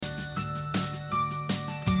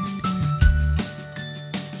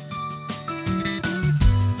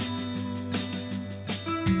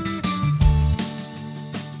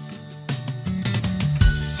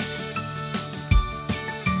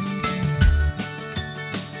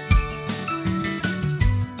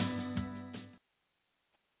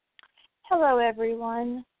Hello,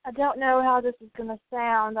 everyone. I don't know how this is going to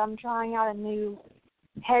sound. I'm trying out a new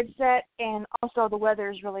headset, and also the weather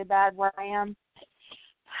is really bad where I am.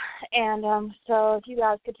 And so if you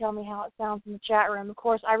guys could tell me how it sounds in the chat room. Of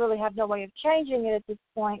course, I really have no way of changing it at this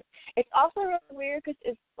point. It's also really weird because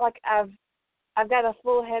it's like I've got a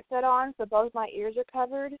full headset on, so both my ears are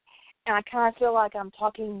covered, and I kind of feel like I'm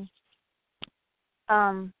talking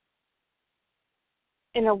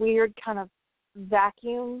in a weird kind of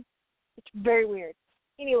vacuum. It's very weird.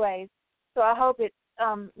 Anyways, so I hope it's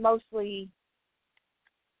mostly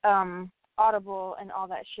audible and all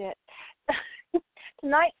that shit.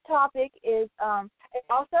 Tonight's topic is,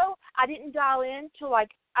 also, I didn't dial in till I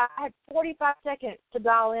had 45 seconds to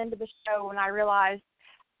dial into the show when I realized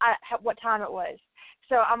what time it was.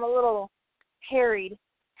 So I'm a little harried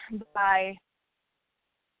by,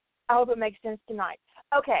 I hope it makes sense tonight.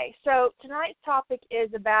 Okay, so tonight's topic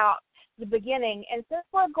is about the beginning, and since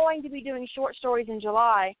we're going to be doing short stories in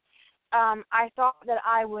July, I thought that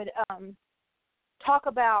I would talk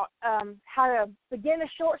about how to begin a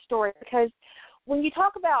short story, because when you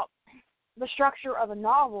talk about the structure of a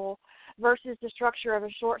novel versus the structure of a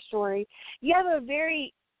short story, you have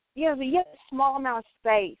a small amount of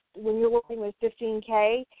space when you're working with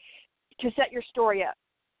 15K to set your story up.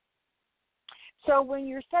 So when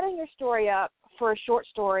you're setting your story up for a short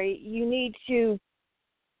story, you need to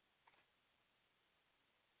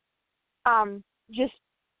just,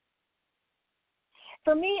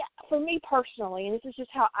 for me personally, and this is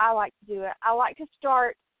just how I like to do it, I like to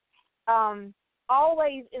start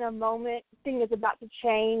always in a moment, thing is about to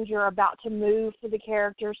change or about to move for the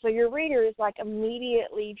character, so your reader is like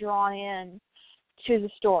immediately drawn in to the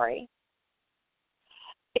story.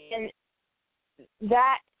 And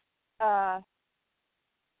that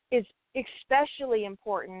is especially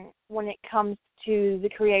important when it comes to the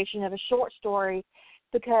creation of a short story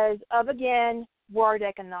because of, again, word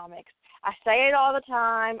economics. I say it all the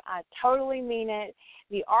time. I totally mean it.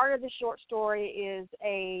 The art of the short story is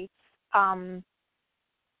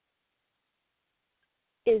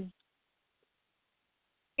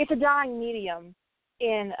it's a dying medium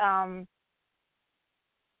in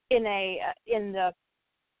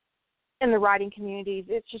the writing communities.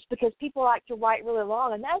 It's just because people like to write really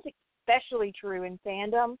long, and that's especially true in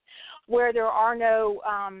fandom, where there are no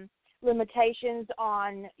limitations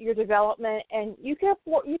on your development, and you can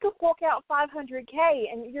fork out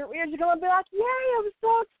 500K, and your ears are going to be like, "Yay! I was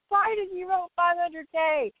so excited you wrote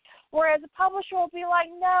 500K." Whereas a publisher will be like,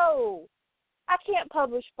 "No, I can't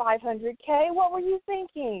publish 500K. What were you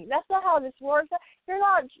thinking? That's not how this works. You're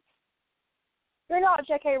not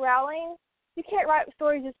J.K. Rowling. You can't write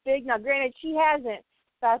stories this big." Now, granted, she hasn't,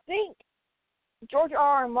 but I think George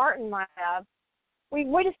R. R. Martin might have. We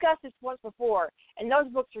discussed this once before, and those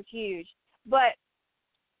books are huge. But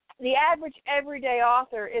the average everyday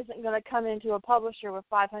author isn't going to come into a publisher with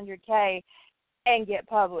 500K and get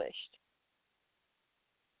published.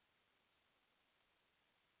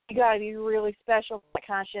 You got to be really special for that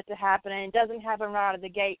kind of shit to happen, and it doesn't happen right out of the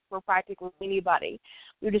gate for practically anybody.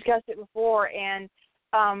 We discussed it before, and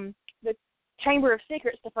the Chamber of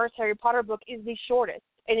Secrets, the first Harry Potter book, is the shortest,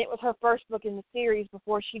 and it was her first book in the series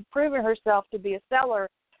before she'd proven herself to be a seller,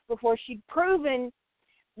 before she'd proven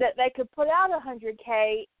that they could put out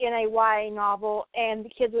 100K in a YA novel and the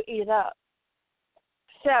kids would eat it up.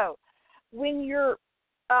 So when you're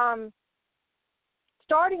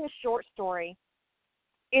starting a short story,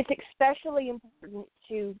 it's especially important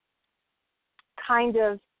to kind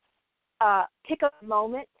of pick a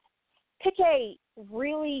moment, pick a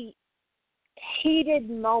really heated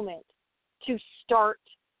moment to start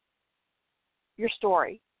your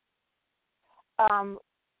story.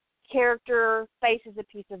 Character faces a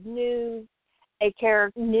piece of news. A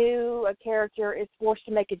character is forced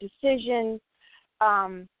to make a decision.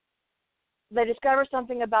 They discover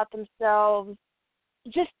something about themselves.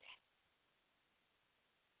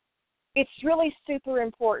 It's really super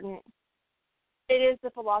important. It is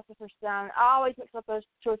the Philosopher's Stone. I always mix up those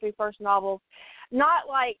 2 or 3 first novels, not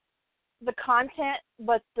like the content,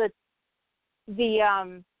 but the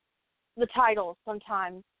titles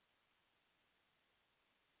sometimes.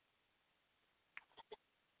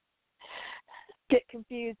 Get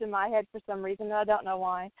confused in my head for some reason. I don't know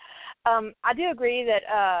why. I do agree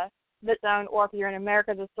that the Stone, or if you're in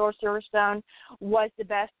America, the Sorcerer's Stone, was the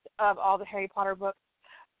best of all the Harry Potter books.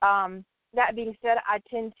 That being said, I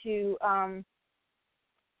tend to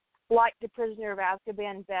like The Prisoner of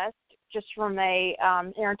Azkaban best, just from a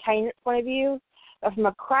entertainment point of view. But from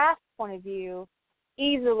a craft point of view,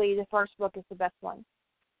 easily the first book is the best one.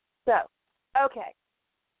 So, okay.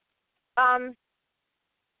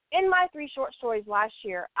 in my 3 short stories last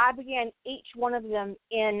year, I began each one of them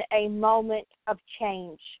in a moment of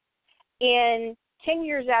change. In 10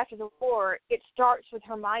 years after the war, it starts with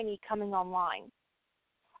Hermione coming online.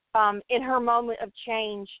 In her moment of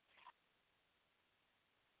change,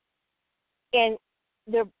 and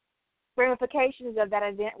the ramifications of that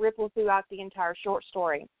event ripple throughout the entire short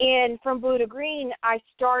story. And From Blue to Green, I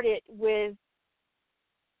started with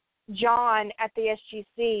John at the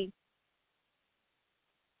SGC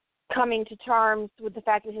coming to terms with the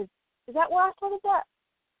fact that is that where I started that?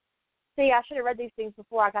 See, I should have read these things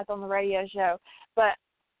before I got on the radio show. But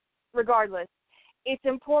regardless, it's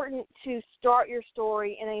important to start your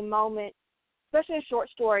story in a moment, especially a short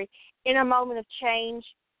story, in a moment of change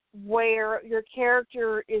where your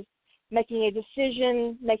character is making a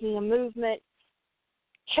decision, making a movement,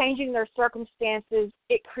 changing their circumstances.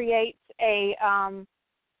 It creates a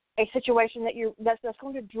situation that's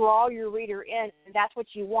going to draw your reader in, and that's what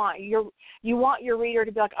you want. You want your reader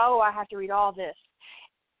to be like, oh, I have to read all this,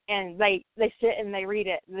 and they sit and they read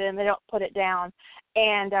it, then they don't put it down,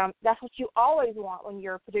 and that's what you always want when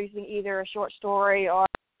you're producing either a short story or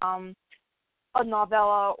a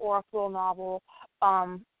novella or a full novel,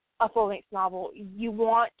 a full-length novel. You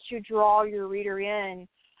want to draw your reader in,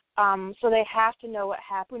 so they have to know what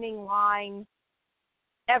happening line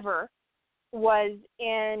ever was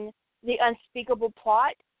in the unspeakable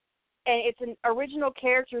plot, and it's an original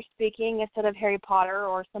character speaking instead of Harry Potter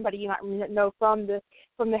or somebody you might know from the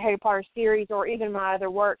Harry Potter series or even my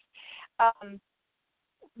other works,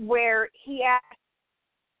 where he asks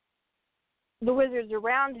the wizards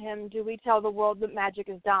around him, do we tell the world that magic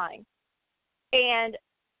is dying? And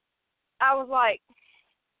I was like,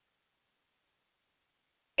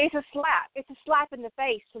 it's a slap. It's a slap in the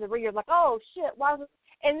face to the reader. Like, oh, shit, why was it?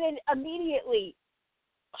 And then immediately,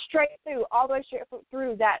 straight through, all the way straight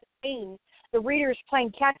through that scene, the reader's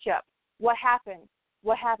playing catch-up. What happened?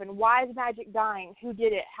 What happened? Why is magic dying? Who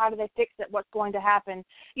did it? How do they fix it? What's going to happen?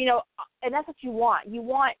 You know, and that's what you want. You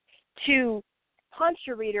want to punch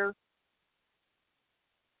your reader,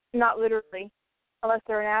 not literally, unless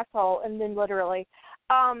they're an asshole, and then literally,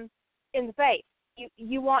 in the face.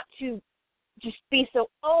 You want to just be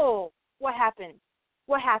so, oh, what happened?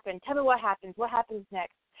 What happened? Tell me what happens. What happens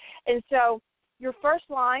next? And so your first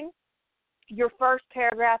line, your first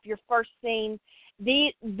paragraph, your first scene,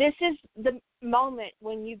 this is the moment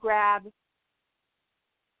when you grab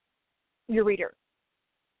your reader.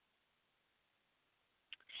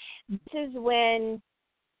 This is when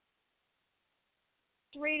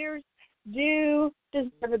readers do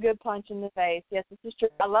deserve a good punch in the face. Yes, this is true.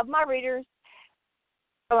 I love my readers,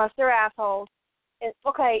 unless they're assholes.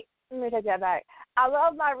 Okay, let me take that back. I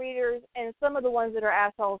love my readers and some of the ones that are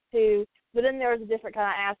assholes too, but then there's a different kind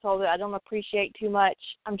of asshole that I don't appreciate too much.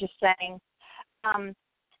 I'm just saying.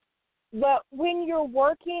 But when you're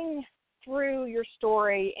working through your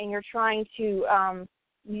story and you're trying to,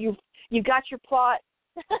 you've got your plot,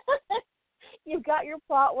 you've got your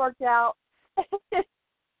plot worked out.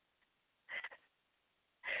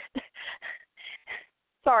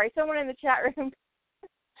 Sorry, someone in the chat room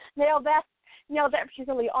nailed that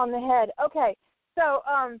particularly on the head. Okay, so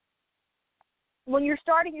when you're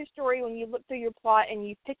starting your story, when you look through your plot and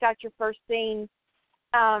you pick out your first scene,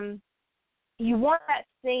 you want that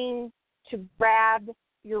scene to grab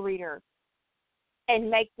your reader and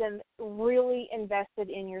make them really invested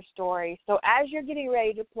in your story. So as you're getting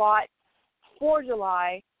ready to plot for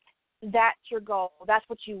July, that's your goal. That's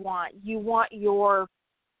what you want. You want your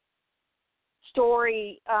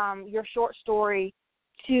story, your short story,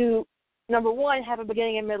 to, number one, have a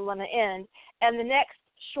beginning, a middle, and an end. And the next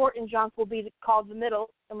short and junk will be called the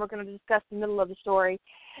middle, and we're going to discuss the middle of the story.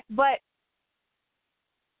 But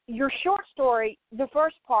your short story, the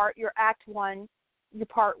first part, your act one, your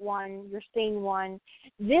part one, your scene one,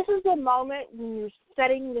 this is the moment when you're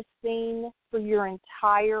setting the scene for your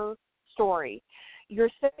entire story.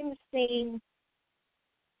 You're setting the scene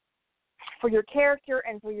for your character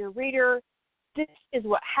and for your reader. This is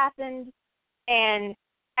what happened, and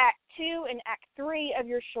Act 2 and Act 3 of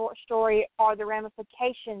your short story are the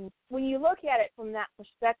ramifications. When you look at it from that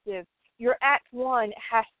perspective, your Act 1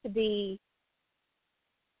 has to be,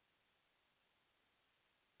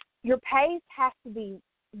 your pace has to be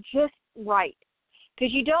just right,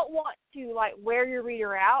 because you don't want to, like, wear your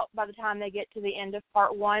reader out by the time they get to the end of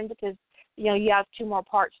Part 1, because, you know, you have 2 more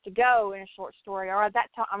parts to go in a short story. Or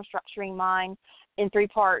that's how I'm structuring mine, in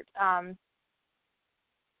 3-part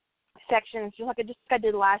sections, just like I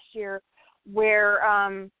did last year, where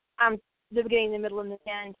I'm the beginning, the middle, and the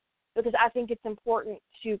end, because I think it's important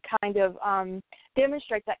to kind of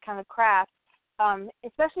demonstrate that kind of craft.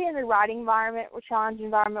 especially in the writing environment or challenge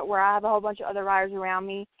environment where I have a whole bunch of other writers around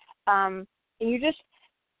me, and you're just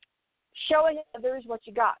showing others what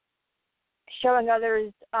you got, showing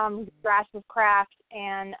others grasp of craft.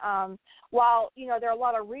 And while, there are a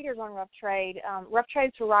lot of readers on Rough Trade's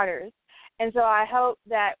for writers. And so I hope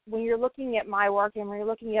that when you're looking at my work and when you're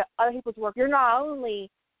looking at other people's work, you're not only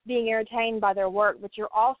being entertained by their work, but you're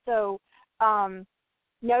also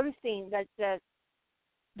noticing that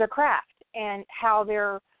the craft and how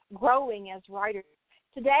they're growing as writers.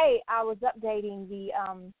 Today I was updating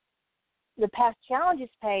the past challenges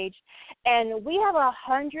page, and we have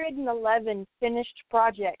 111 finished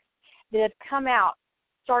projects that have come out,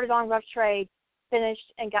 started on Rough Trade,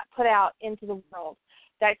 finished, and got put out into the world.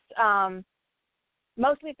 That's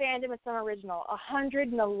mostly fandom and some original.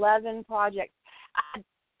 111 projects. I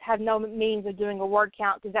have no means of doing a word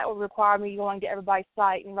count because that would require me going to everybody's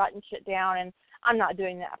site and writing shit down, and I'm not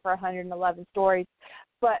doing that for 111 stories.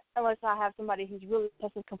 But unless I have somebody who's really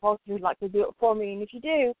obsessive compulsive who'd like to do it for me, and if you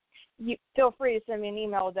do, you feel free to send me an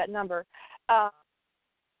email with that number. And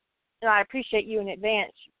I appreciate you in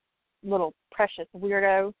advance, little precious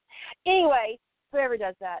weirdo. Anyway, whoever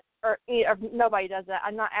does that, or nobody does that,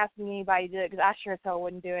 I'm not asking anybody to do it because I sure as hell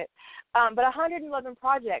wouldn't do it. But 111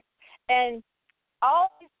 projects, and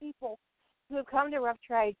all these people who have come to Rough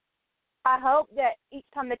Trade, I hope that each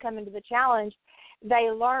time they come into the challenge,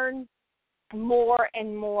 they learn more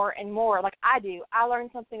and more and more, like I do. I learn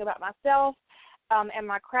something about myself and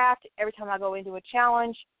my craft every time I go into a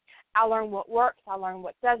challenge. I learn what works. I learn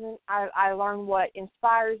what doesn't. I learn what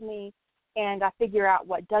inspires me, and I figure out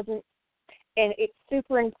what doesn't. And it's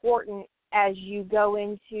super important as you go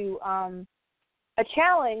into a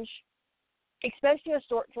challenge, especially a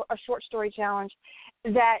short story challenge,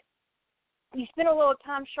 that you spend a little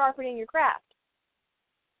time sharpening your craft.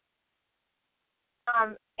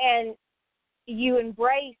 And you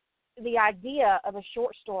embrace the idea of a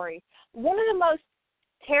short story. One of the most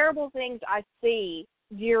terrible things I see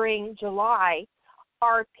during July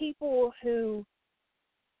are people who,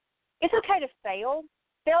 it's okay to fail.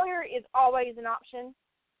 Failure is always an option.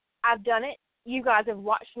 I've done it. You guys have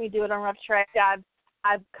watched me do it on Rough Trade.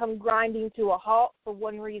 I've come grinding to a halt for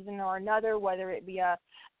one reason or another, whether it be a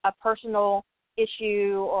personal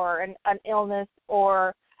issue or an illness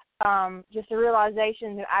or just a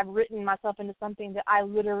realization that I've written myself into something that I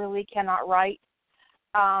literally cannot write.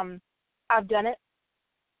 I've done it.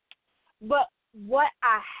 But what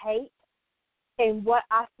I hate and what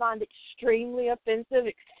I find extremely offensive,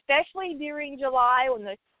 especially during July when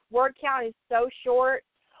the word count is so short,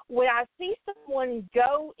 when I see someone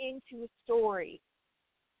go into a story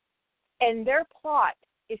and their plot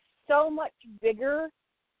is so much bigger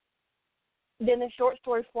than the short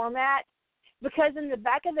story format, because in the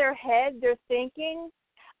back of their head they're thinking,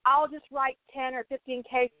 I'll just write 10 or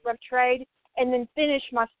 15K for Rough Trade and then finish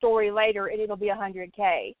my story later and it'll be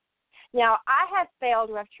 100K. Now, I have failed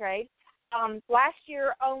Rough Trade. Last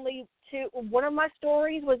year, one of my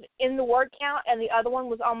stories was in the word count and the other one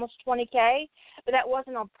was almost 20K, but that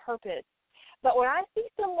wasn't on purpose. But when I see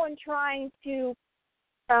someone trying to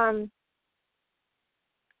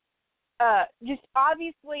just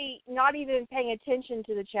obviously not even paying attention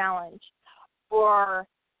to the challenge or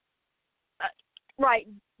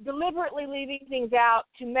deliberately leaving things out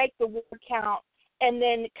to make the word count and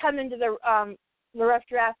then come into the rough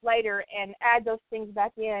draft later and add those things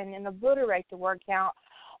back in and obliterate the word count.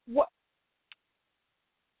 What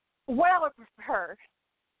I would prefer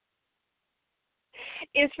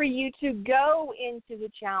is for you to go into the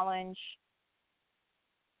challenge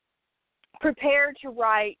prepared to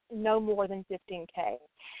write no more than 15K.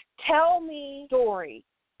 Tell me story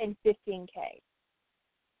in 15K.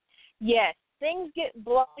 Yes, things get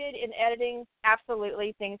bloated in editing.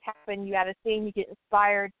 Absolutely, things happen. You add a scene, you get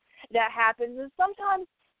inspired. That happens. And sometimes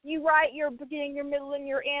you write your beginning, your middle, and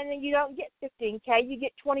your end, and you don't get 15K. You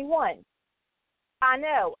get 21. I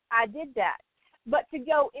know. I did that. But to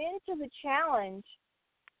go into the challenge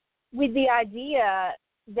with the idea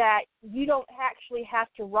that you don't actually have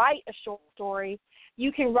to write a short story,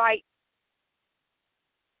 you can write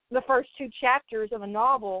the first 2 chapters of a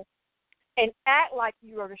novel and act like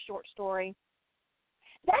you wrote a short story,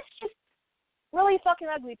 that's just really fucking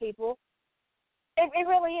ugly, people. It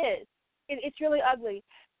really is. It's really ugly.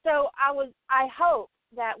 So I hope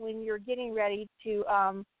that when you're getting ready to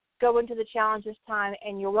go into the challenge this time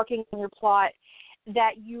and you're working on your plot,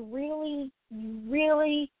 that you really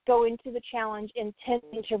go into the challenge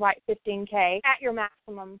intending to write 15K at your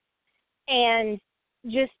maximum. And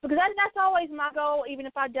just because that's always my goal, even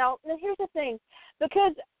if I don't. And here's the thing,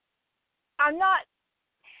 because I'm not,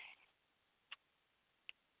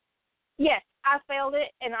 yes, I failed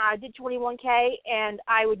it, and I did 21K, and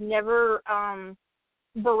I would never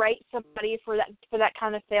berate somebody for that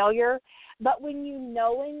kind of failure. But when you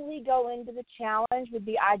knowingly go into the challenge with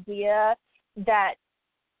the idea that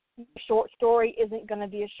your short story isn't going to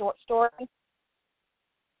be a short story,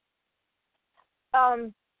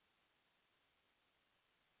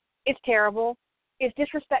 it's terrible. It's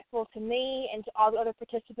disrespectful to me and to all the other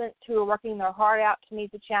participants who are working their heart out to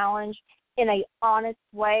meet the challenge in an honest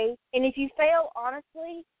way. And if you fail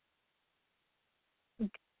honestly,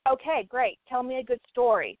 okay, great. Tell me a good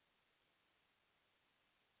story.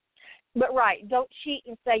 But right, don't cheat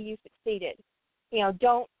and say you succeeded.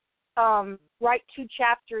 Don't write 2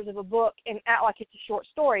 chapters of a book and act like it's a short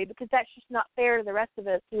story, because that's just not fair to the rest of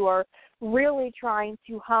us who are really trying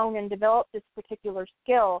to hone and develop this particular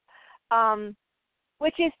skill,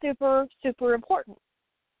 which is super, super important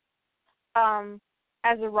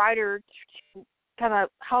as a writer to kind of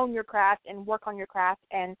hone your craft and work on your craft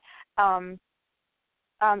and to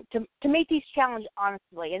meet these challenges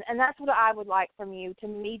honestly. And that's what I would like from you, to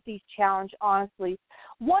meet these challenges honestly.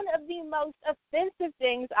 One of the most offensive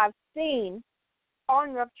things I've seen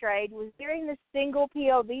on Rough Trade was during the single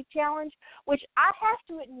PLV challenge, which I have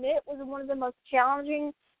to admit was one of the most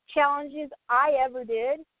challenging challenges I ever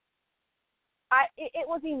did. It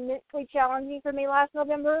was immensely challenging for me last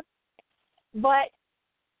November, but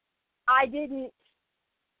I didn't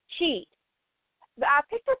cheat. I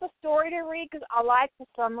picked up a story to read because I liked the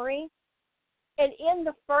summary, and in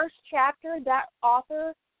the first chapter, that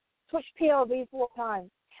author switched PLV 4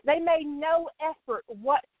 times. They made no effort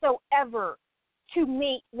whatsoever to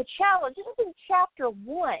meet the challenge. This is in chapter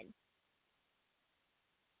 1.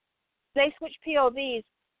 They switched PLVs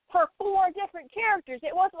for 4 different characters.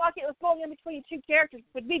 It wasn't like it was going in between 2 characters,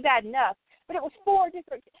 which would be bad enough. But it was 4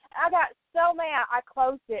 different. I got so mad, I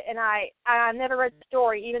closed it, and I never read the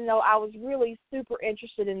story, even though I was really super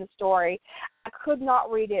interested in the story. I could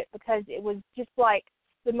not read it because it was just like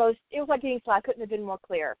it was like getting so I couldn't have been more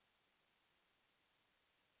clear.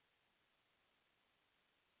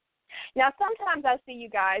 Now, sometimes I see you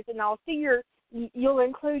guys, and I'll see you'll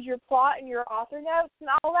include your plot in your author notes, and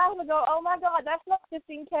I'll laugh and go, oh, my God, that's not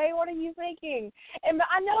 15K. What are you thinking? And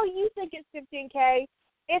I know you think it's 15K.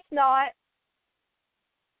 It's not.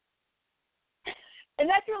 And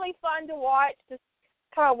that's really fun to watch, to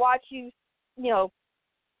kind of watch you,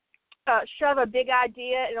 shove a big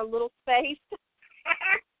idea in a little space.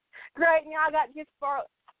 Great, now I got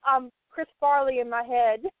Chris Farley in my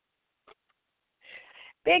head.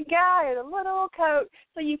 Big guy in a little coat.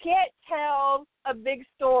 So you can't tell a big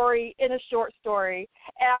story in a short story.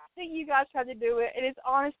 And I think you guys try to do it, and it's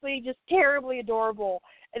honestly just terribly adorable.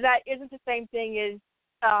 That isn't the same thing as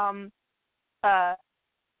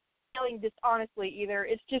feeling dishonestly either.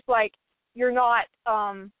 It's just like you're not,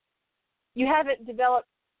 you haven't developed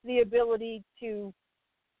the ability to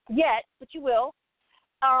yet, but you will.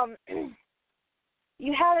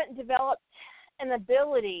 You haven't developed an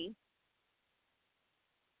ability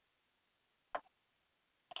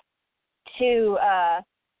to,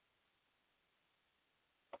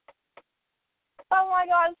 oh my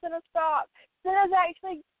God, Senna, stop. Senna's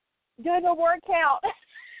actually doing a word count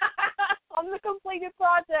on the completed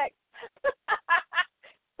project.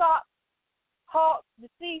 Stop. Halt.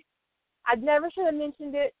 Deceased. I never should have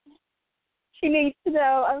mentioned it. She needs to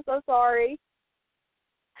know. I'm so sorry.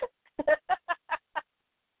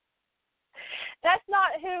 That's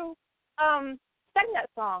not who sang that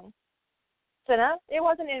song, Senna. It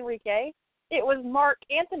wasn't Enrique. It was Mark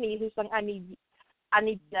Anthony who sung I Need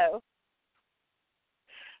to Know.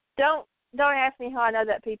 Don't ask me how I know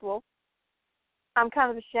that, people. I'm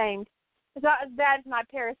kind of ashamed. It's not as bad as my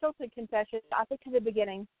Paris Hilton confession. I think to the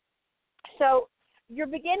beginning. So your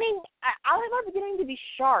beginning, I like my beginning to be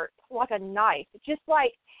sharp, like a knife. Just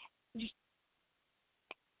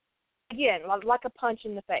again, like a punch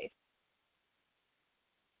in the face.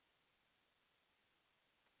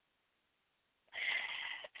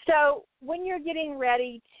 So when you're getting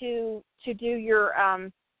ready to do your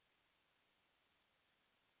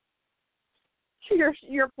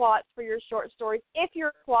plots for your short stories, if you're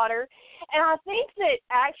a plotter, and I think that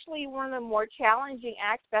actually one of the more challenging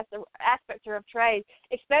aspects of trade,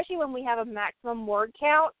 especially when we have a maximum word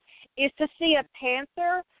count, is to see a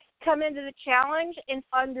pantser come into the challenge and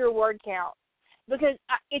under word count, because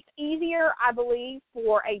it's easier, I believe,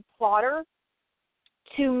 for a plotter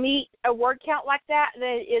to meet a word count like that than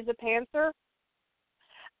it is a pantser.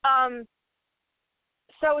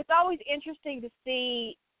 So it's always interesting to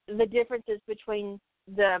see the differences between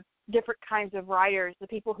the different kinds of writers, the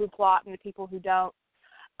people who plot and the people who don't.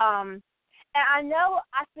 And I know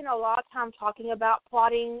I spend a lot of time talking about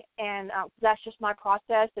plotting, and that's just my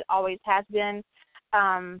process. It always has been.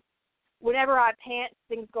 Whenever I pant,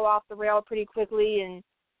 things go off the rail pretty quickly, and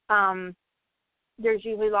there's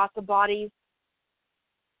usually lots of bodies.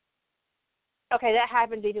 Okay, that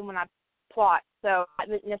happens even when I plot, so that's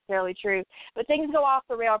not necessarily true. But things go off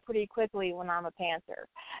the rail pretty quickly when I'm a pantser,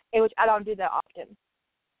 which I don't do that often.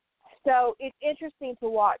 So it's interesting to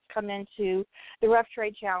watch come into the Rough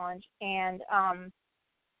Trade Challenge and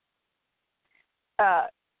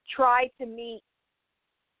try to meet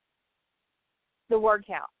the word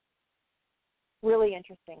count. Really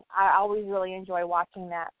interesting. I always really enjoy watching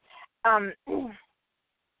that.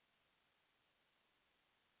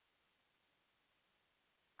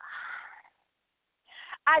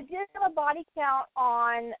 I did have a body count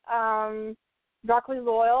on Darkly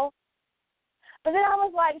Loyal, but then I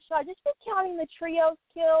was like, should I just be counting the trio's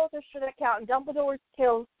kills, or should I count Dumbledore's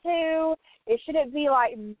kills too? Should it be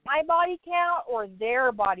like my body count or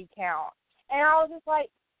their body count? And I was just like,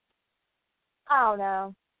 I don't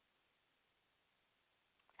know.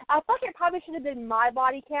 I thought it probably should have been my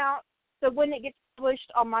body count, so when it gets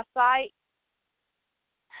published on my site,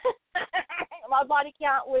 my body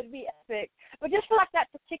count would be epic. But just for like that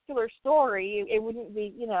particular story, it wouldn't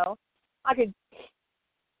be,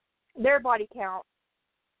 their body count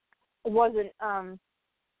wasn't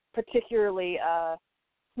particularly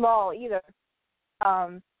small either.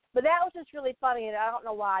 But that was just really funny, and I don't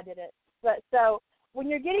know why I did it. But so when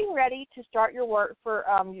you're getting ready to start your work for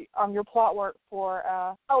your plot work for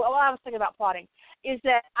I was thinking about plotting is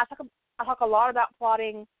that I talk a lot about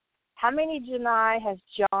plotting. How many Janai has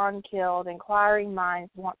John killed? Inquiring minds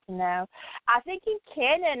want to know. I think in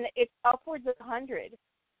canon it's upwards of 100.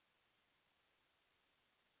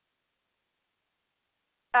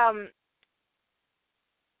 And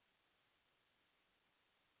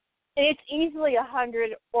it's easily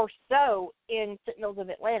 100 or so in Sentinels of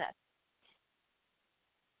Atlantis.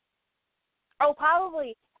 Oh,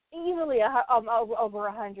 probably easily over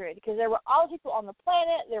 100, because there were all the people on the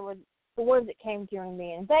planet. There were the ones that came during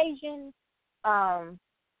the invasion.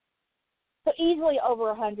 So easily over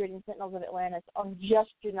 100 in Sentinels of Atlantis on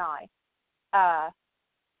just Janai.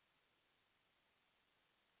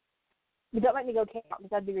 But don't make me go count, because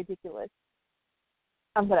that'd be ridiculous.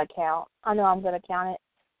 I'm going to count. I know I'm going to count it.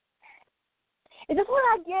 Is this what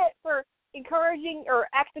I get for encouraging or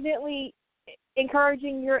accidentally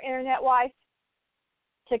encouraging your internet wife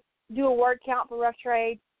to do a word count for Rough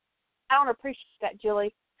Trade? I don't appreciate that,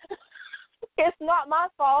 Julie. It's not my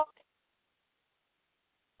fault.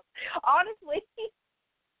 Honestly,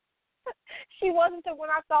 she wasn't the one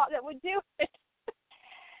I thought that would do it.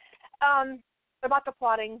 About the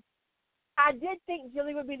plotting, I did think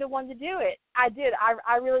Julie would be the one to do it. I did.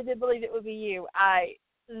 I really did believe it would be you.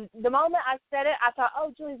 The moment I said it, I thought,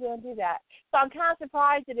 oh, Julie's going to do that. So I'm kind of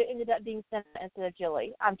surprised that it ended up being Senna instead of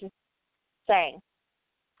Julie. I'm just saying.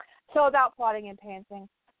 So about plotting and pantsing.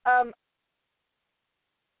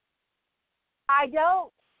 I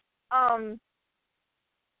don't,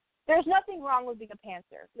 there's nothing wrong with being a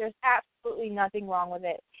pantser. There's absolutely nothing wrong with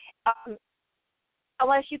it.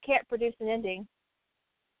 Unless you can't produce an ending.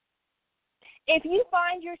 If you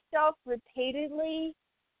find yourself repeatedly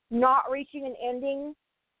not reaching an ending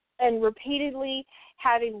and repeatedly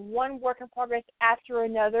having one work in progress after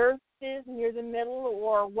another is near the middle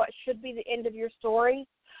or what should be the end of your story,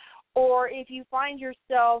 or if you find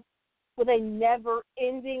yourself with a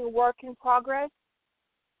never-ending work in progress,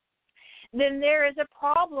 then there is a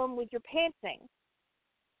problem with your pantsing.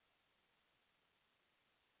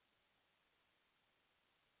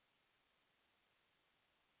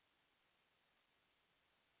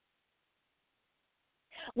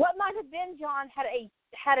 What might have been, John,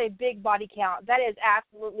 had a big body count. That is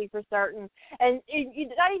absolutely for certain. And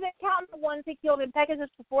not even counting the ones he killed in Pegasus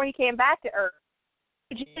before he came back to Earth.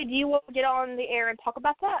 Do you want to get on the air and talk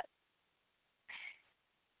about that?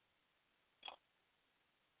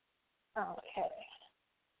 Okay.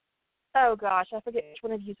 Oh, gosh, I forget which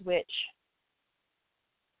one of you's which.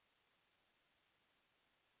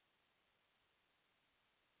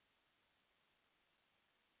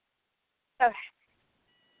 Okay.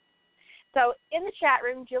 So in the chat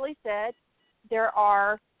room, Julie said there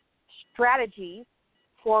are strategies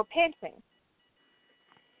for pantsing.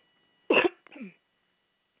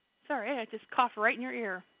 Sorry, I just coughed right in your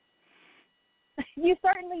ear. You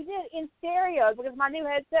certainly did, in stereo, because my new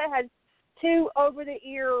headset has 2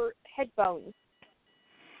 over-the-ear headphones.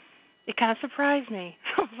 It kind of surprised me.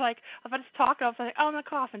 I was like, if I just talk, I was like, oh, I'm going to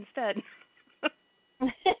cough instead.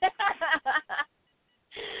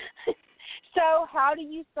 So how do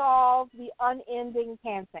you solve the unending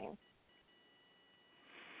pantsing?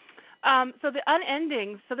 So the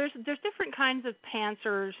unendings. So there's different kinds of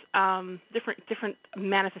pantsers, different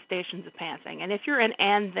manifestations of pantsing. And if you're an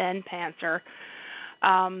and then pantser,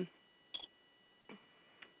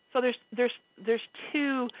 so there's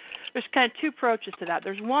kind of two approaches to that.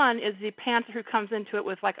 There's one is the pantser who comes into it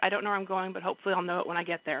with like, I don't know where I'm going, but hopefully I'll know it when I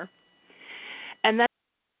get there. And then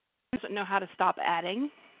doesn't know how to stop adding.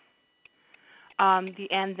 The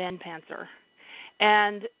and then pantser.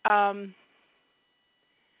 And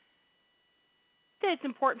it's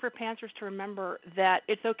important for pantsers to remember that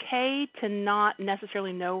it's okay to not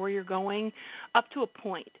necessarily know where you're going up to a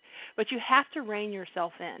point, but you have to rein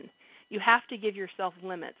yourself in. You have to give yourself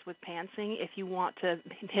limits with pantsing if you want to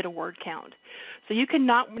hit a word count. So you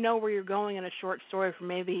cannot know where you're going in a short story for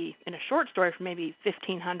maybe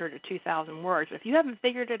 1,500 or 2,000 words. If you haven't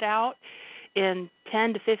figured it out in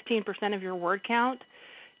 10 to 15% of your word count,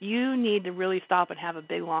 you need to really stop and have a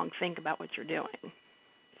big long think about what you're doing.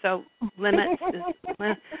 So limits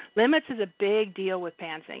is a big deal with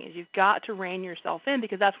pantsing. Is you've got to rein yourself in,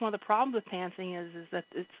 because that's one of the problems with pantsing is that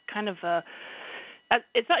it's kind of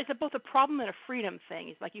it's both a problem and a freedom thing.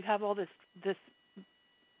 It's like you have all this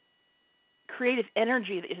creative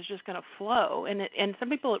energy that is just going to flow, and some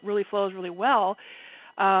people it really flows really well.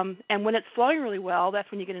 And when it's flowing really well, that's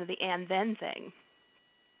when you get into the and then thing.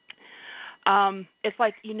 It's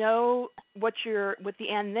like with the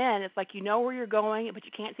and then, it's like you know where you're going, but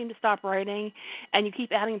you can't seem to stop writing, and you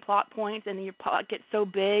keep adding plot points, and your plot gets so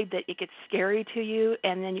big that it gets scary to you,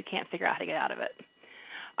 and then you can't figure out how to get out of it.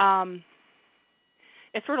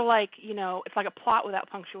 It's sort of like, it's like a plot without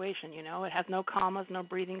punctuation, It has no commas, no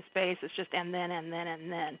breathing space. It's just and then, and then,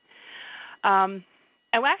 and then. And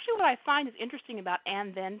actually what I find is interesting about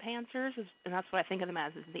and then pantsers, and that's what I think of them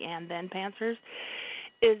as, is the and then pantsers,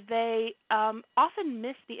 is they often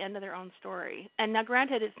miss the end of their own story. And now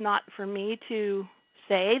granted, it's not for me to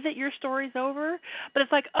say that your story's over, but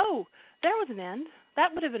it's like, oh, there was an end.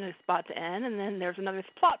 That would have been a spot to end, and then there's another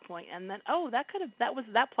plot point, and then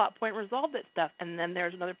that plot point resolved that stuff, and then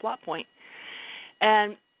there's another plot point.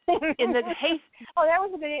 And in the haste, there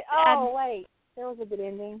was a good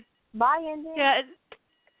ending. My ending. Yeah,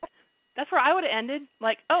 that's where I would have ended.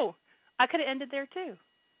 Like, oh, I could have ended there too.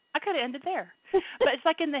 I could have ended there. But it's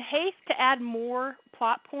like in the haste to add more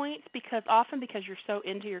plot points, because you're so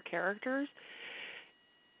into your characters,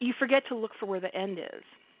 you forget to look for where the end is.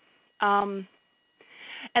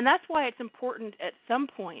 And that's why it's important at some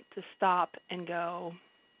point to stop and go,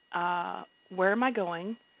 where am I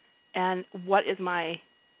going, and what is my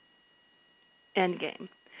end game?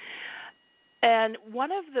 And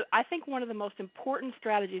I think one of the most important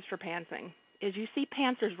strategies for pantsing is you see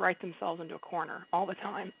pantsers write themselves into a corner all the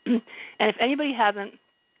time. And if anybody hasn't,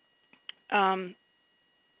 I'm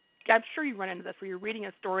sure you run into this, where you're reading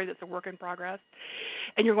a story that's a work in progress,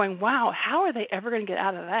 and you're going, wow, how are they ever going to get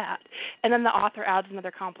out of that? And then the author adds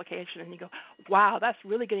another complication, and you go, wow, that's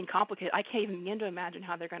really getting complicated. I can't even begin to imagine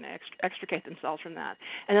how they're going to extricate themselves from that.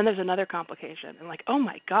 And then there's another complication, and like, oh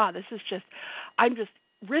my God, I'm just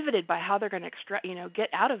riveted by how they're going to get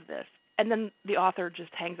out of this. And then the author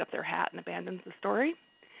just hangs up their hat and abandons the story.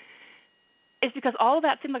 It's because all of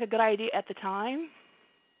that seemed like a good idea at the time.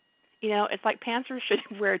 It's like pantsers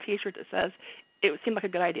should wear a T-shirt that says, it seemed like a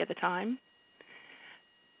good idea at the time.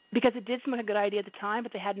 Because it did seem like a good idea at the time,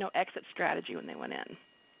 but they had no exit strategy when they went in.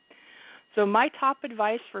 So my top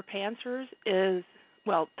advice for pantsers is,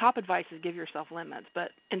 top advice is give yourself limits. But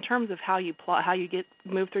in terms of how you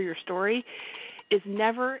move through your story, is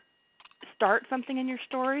never start something in your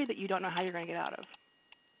story that you don't know how you're going to get out of.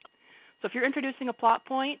 So if you're introducing a plot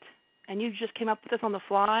point and you just came up with this on the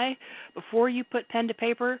fly, before you put pen to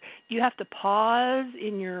paper, you have to pause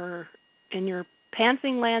in your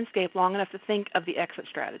pantsing landscape long enough to think of the exit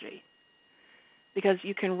strategy. Because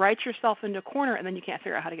you can write yourself into a corner and then you can't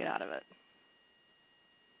figure out how to get out of it.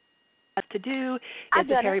 What to do is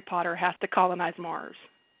that Harry Potter has to colonize Mars.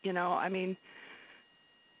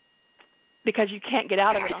 Because you can't get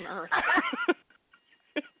out of it on Earth.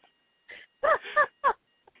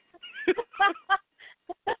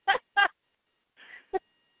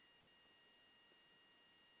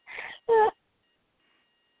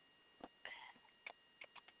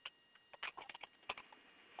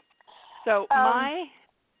 So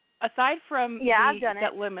aside from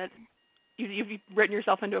set limits, you've written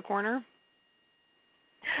yourself into a corner?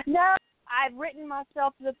 No, I've written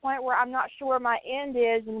myself to the point where I'm not sure where my end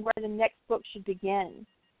is and where the next book should begin.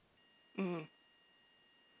 Mm-hmm.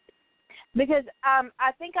 Because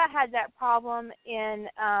I think I had that problem in,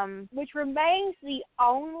 which remains the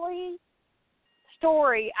only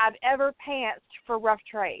story I've ever pantsed for Rough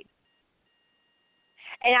Trade.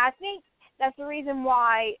 And I think that's the reason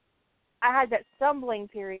why I had that stumbling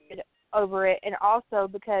period over it, and also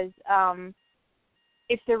because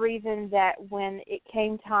it's the reason that when it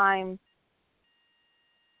came time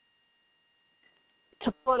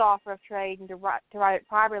to pull it off Rough Trade and to write it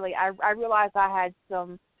properly, I realized I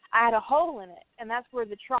had a hole in it, and that's where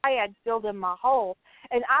the triad filled in my hole.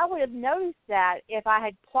 And I would have noticed that if I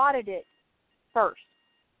had plotted it first.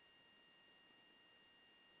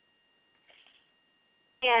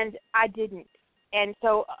 And I didn't. And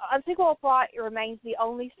so Unsinkable Plot remains the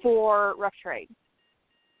only for Rough Trade.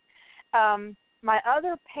 My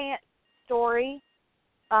other pants story,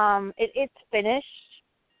 it's finished,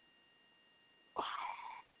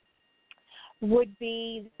 would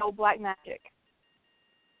be The Old Black Magic.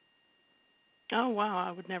 Oh, wow.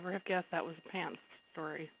 I would never have guessed that was a pants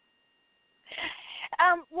story.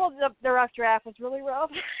 Well, the rough draft was really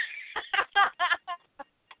rough.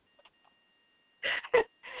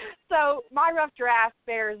 So my rough draft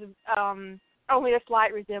bears only a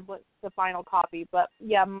slight resemblance to the final copy. But,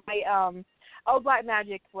 yeah, my Old Black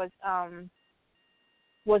Magic was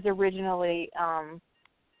originally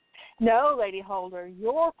no, Lady Holder,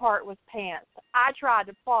 your part was pants. I tried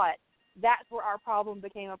to plot. That's where our problem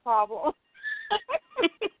became a problem.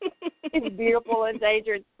 It's beautiful,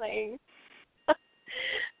 endangered thing.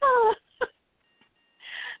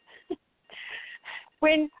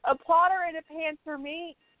 When a plotter and a pantser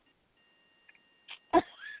meet,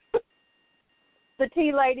 the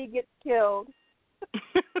tea lady gets killed.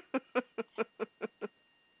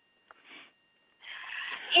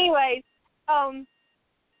 Anyways,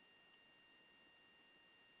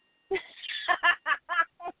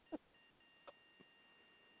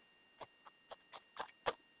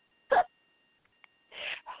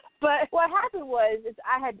 but what happened was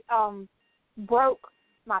I had broke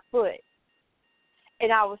my foot,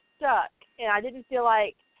 and I was stuck, and I didn't feel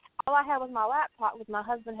like all I had was my laptop. Was my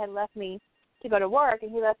husband had left me to go to work,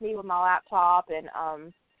 and he left me with my laptop and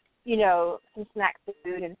some snack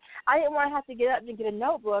food, and I didn't want to have to get up and get a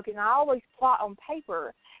notebook, and I always plot on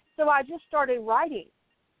paper, so I just started writing.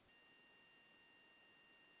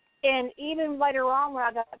 And even later on, when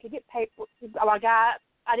I got to get paper,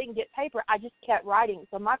 I didn't get paper. I just kept writing.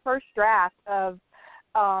 So my first draft of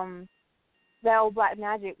The Old Black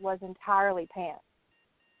Magic was entirely pants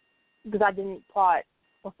because I didn't plot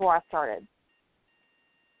before I started.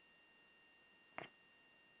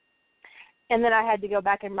 And then I had to go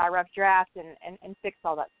back in my rough draft and fix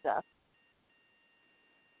all that stuff.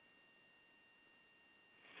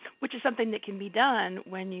 Which is something that can be done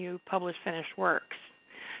when you publish finished works.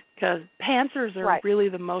 Because pantsers are right. really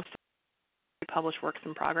the most published works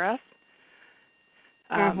in progress.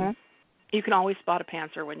 You can always spot a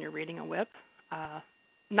pantser when you're reading a whip. I'm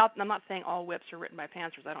not saying all whips are written by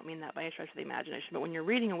pantsers. I don't mean that by any stretch of the imagination. But when you're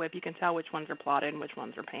reading a whip, you can tell which ones are plotted and which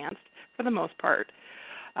ones are pantsed for the most part.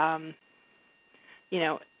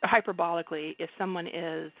 Hyperbolically, if someone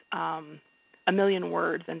is a million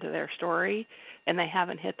words into their story and they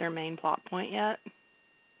haven't hit their main plot point yet,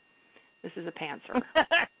 this is a pantser.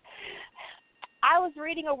 I was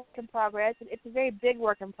reading a work in progress. It's a very big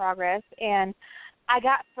work in progress, and I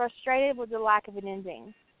got frustrated with the lack of an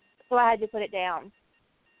ending, so I had to put it down.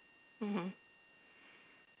 Mm-hmm.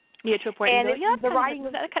 You get to a point and you go, the writing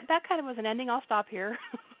that kind of was an ending. I'll stop here.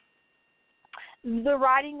 The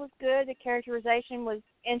writing was good. The characterization was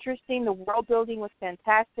interesting. The world building was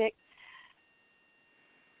fantastic.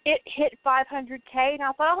 It hit 500K, and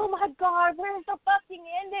I thought, oh, my God, where's the fucking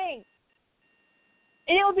ending?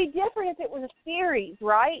 And it would be different if it was a series,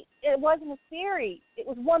 right? It wasn't a series. It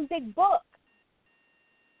was one big book.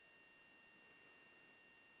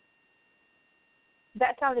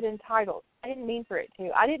 That sounded entitled. I didn't mean for it to.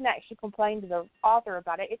 I didn't actually complain to the author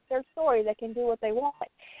about it. It's their story. They can do what they want.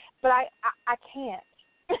 But I can't.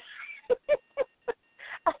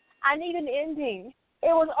 I need an ending. It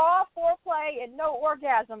was all foreplay and no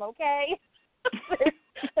orgasm, okay?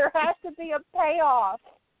 There has to be a payoff.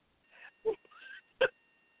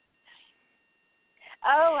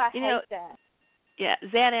 Oh, I hate that. Yeah,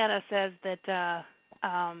 Zananna says that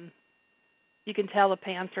you can tell a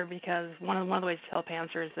pantser because one of the ways to tell a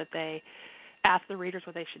pantser is that they ask the readers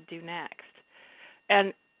what they should do next.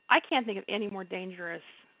 And I can't think of any more dangerous.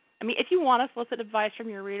 I mean, if you want to solicit advice from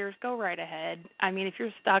your readers, go right ahead. I mean, if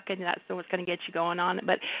you're stuck and that's what's going to get you going on.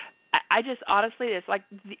 But I just, honestly, it's like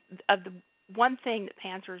the one thing that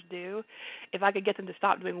pantsers do, if I could get them to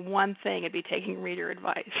stop doing one thing, it'd be taking reader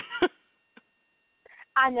advice.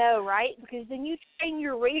 I know, right? Because then you train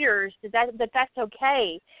your readers that that's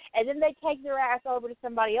okay. And then they take their ass over to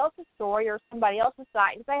somebody else's story or somebody else's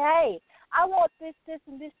site and say, hey, I want this, this,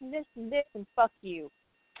 and this, and this, and this, and fuck you.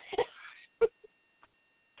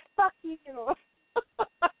 fuck you.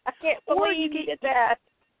 I can't believe you did that.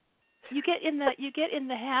 You get in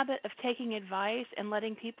the habit of taking advice and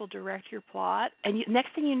letting people direct your plot, and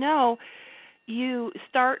next thing you know, you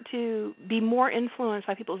start to be more influenced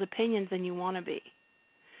by people's opinions than you want to be.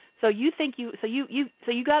 So you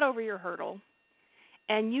got over your hurdle,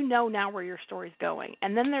 and you know now where your story's going.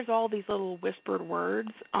 And then there's all these little whispered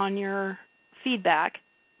words on your feedback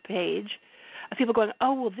page of people going,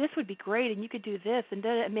 oh, well, this would be great, and you could do this, and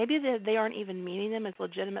maybe they aren't even meaning them as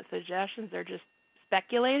legitimate suggestions. They're just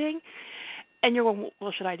speculating. And you're going,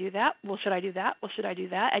 well, should I do that? Well, should I do that? Well, should I do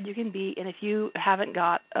that? And you can be, and if you haven't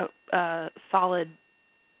got a solid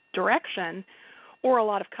direction or a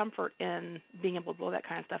lot of comfort in being able to blow that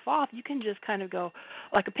kind of stuff off, you can just kind of go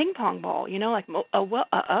like a ping pong ball, like,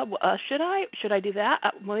 should I do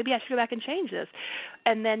that? Well, maybe I should go back and change this.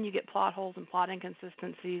 And then you get plot holes and plot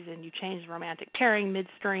inconsistencies, and you change the romantic pairing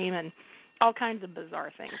midstream, and all kinds of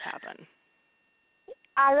bizarre things happen.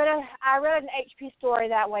 I read an HP story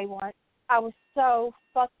that way once. I was so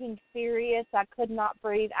fucking furious. I could not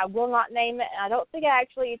breathe. I will not name it, and I don't think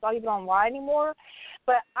it's not even online anymore.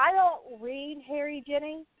 But I don't read Harry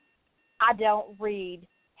Jenny. I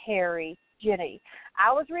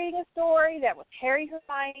was reading a story that was Harry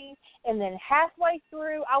Hermione, and then halfway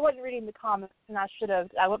through, I wasn't reading the comics, and I should have.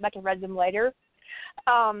 I went back and read them later.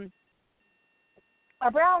 Around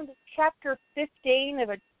chapter 15 of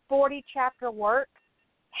a 40-chapter work,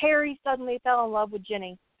 Harry suddenly fell in love with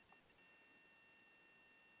Ginny.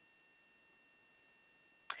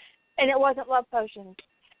 And it wasn't love potions.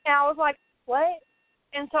 And I was like, what?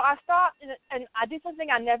 And so I stopped, and I did something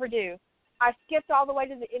I never do. I skipped all the way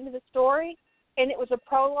to the end of the story, and it was a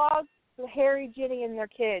prologue to Harry, Ginny, and their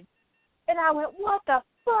kids. And I went, what the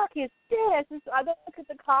fuck is this? And so I looked at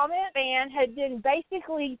the comment, and had been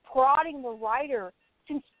basically prodding the writer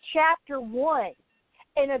since chapter 1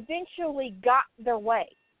 and eventually got their way.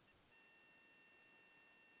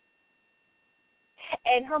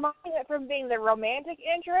 And Hermione went from being the romantic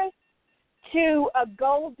interest to a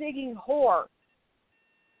gold-digging whore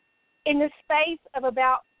in the space of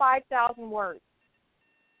about 5,000 words.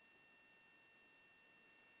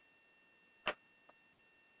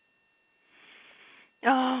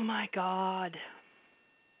 Oh, my God.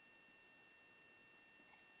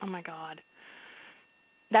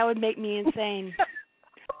 That would make me insane.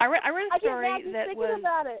 I read a story that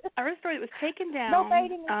was taken down. No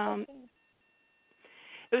baiting.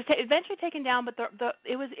 It was eventually taken down, but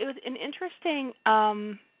it was an interesting.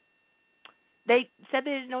 They said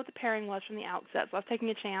they didn't know what the pairing was from the outset, so I was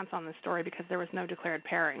taking a chance on this story because there was no declared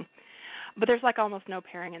pairing. But there's like almost no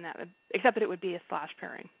pairing in that, except that it would be a slash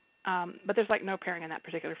pairing. But there's like no pairing in that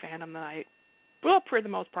particular fandom that for the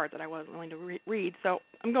most part, that I wasn't willing to read. So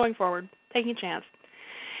I'm going forward, taking a chance.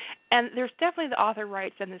 And there's definitely, the author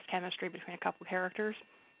writes in this chemistry between a couple characters,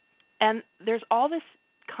 and there's all this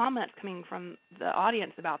comments coming from the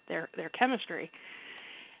audience about their chemistry.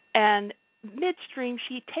 And midstream,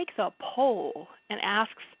 she takes a poll and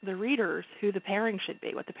asks the readers who the pairing should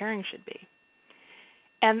be, what the pairing should be.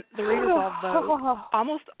 And the readers all vote.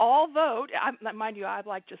 Almost all vote. Mind you, I had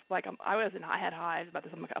highs about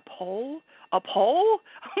this. I'm like, a poll? Oh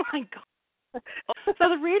my God. So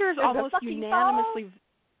the readers almost unanimously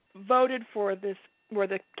voted for this, where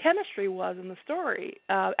the chemistry was in the story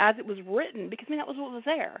as it was written, because that was what was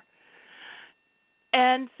there.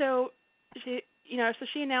 And so she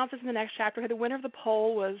announces in the next chapter the winner of the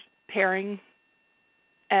poll was pairing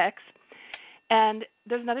X, and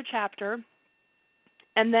there's another chapter,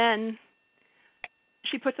 and then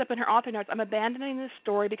she puts up in her author notes, I'm abandoning this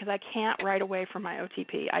story because I can't write away from my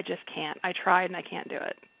OTP. I just can't. I tried and I can't do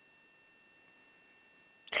it.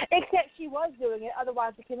 Except she was doing it,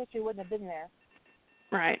 otherwise the chemistry wouldn't have been there.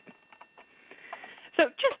 Right. So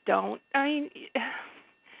just don't. I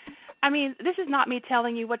mean, this is not me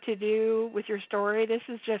telling you what to do with your story. This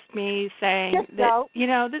is just me saying just don't.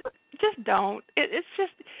 Just don't. It's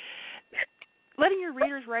just letting your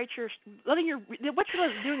readers what you're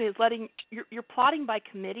doing is you're plotting by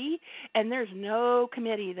committee, and there's no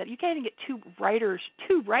committee that you can't even get two writers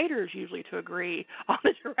usually to agree on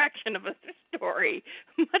the direction of a story,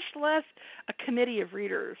 much less a committee of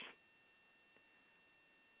readers.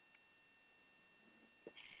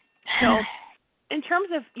 So, in terms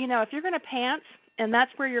of, if you're going to pants and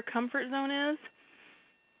that's where your comfort zone is,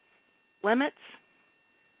 limits,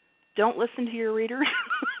 don't listen to your readers.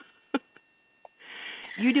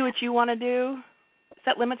 You do what you want to do.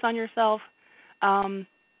 Set limits on yourself. I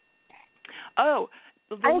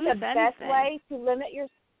think the best way to limit your...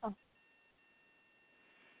 Oh.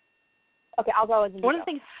 Okay, I'll go with one of the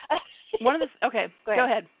things... Okay, go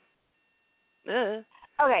ahead.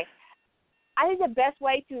 Okay. I think the best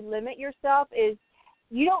way to limit yourself is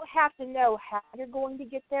you don't have to know how you're going to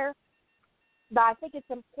get there, but I think it's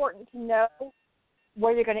important to know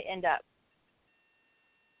where you're going to end up.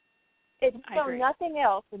 If you know nothing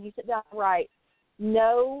else when you sit down and write,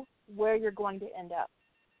 know where you're going to end up.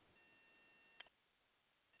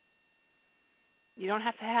 You don't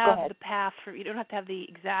have to have the path you don't have to have the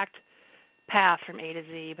exact path from A to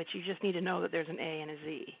Z, but you just need to know that there's an A and a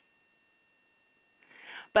Z.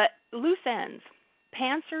 But loose ends.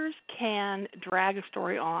 Pantsers can drag a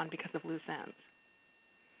story on because of loose ends.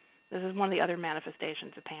 This is one of the other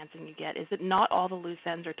manifestations of pantsing you get, is that not all the loose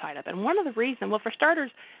ends are tied up. And one of the reasons, well, for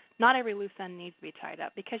starters, not every loose end needs to be tied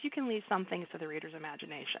up because you can leave some things to the reader's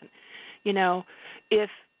imagination. You know, if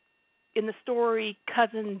in the story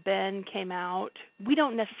Cousin Ben came out, we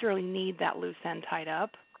don't necessarily need that loose end tied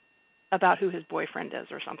up about who his boyfriend is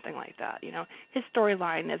or something like that. You know, his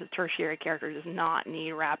storyline as a tertiary character does not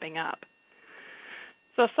need wrapping up.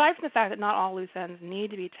 So aside from the fact that not all loose ends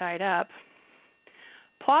need to be tied up,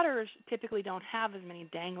 plotters typically don't have as many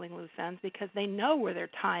dangling loose ends because they know where they're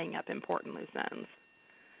tying up important loose ends.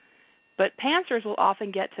 But pantsers will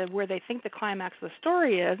often get to where they think the climax of the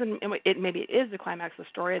story is, and maybe it is the climax of the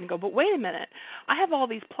story, and go, but wait a minute, I have all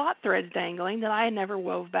these plot threads dangling that I never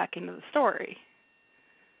wove back into the story.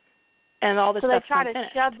 And all this stuff's unfinished. So they try to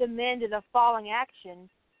shove them into the falling action.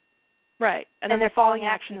 Right. And then their the falling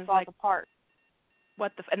action is like, apart.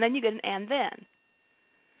 And then you get an and then.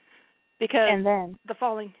 Because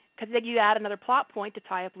then you add another plot point to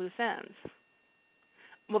tie up loose ends.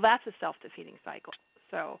 Well, that's a self-defeating cycle.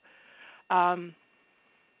 So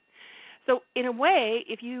in a way,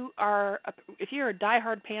 if you're a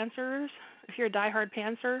diehard pantser,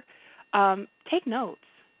 take notes.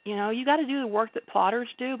 You know, you got to do the work that plotters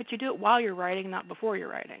do, but you do it while you're writing, not before you're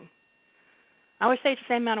writing. I always say it's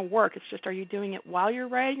the same amount of work. It's just, are you doing it while you're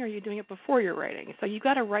writing or are you doing it before you're writing? So you've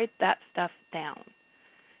got to write that stuff down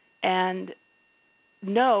and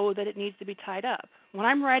know that it needs to be tied up. When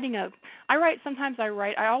I'm writing I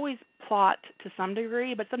always plot to some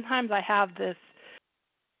degree, but sometimes I have this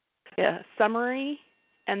summary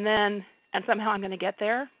and somehow I'm going to get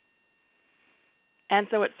there. And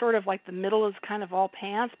so it's sort of like the middle is kind of all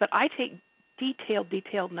pants, but I take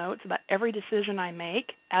detailed notes about every decision I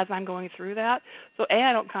make as I'm going through that. So A,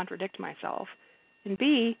 I don't contradict myself, and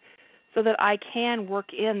B, so that I can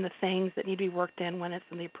work in the things that need to be worked in when it's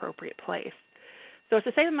in the appropriate place. So it's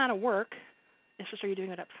the same amount of work. It's just, are you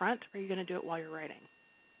doing it up front or are you going to do it while you're writing?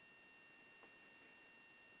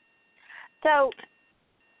 So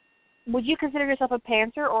would you consider yourself a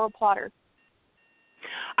pantser or a plotter?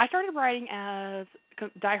 I started writing as a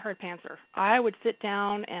diehard pantser. I would sit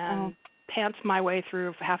down and pants my way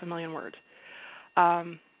through 500,000 words.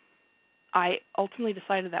 I ultimately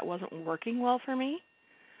decided that wasn't working well for me.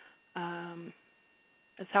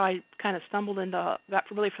 That's how I kind of got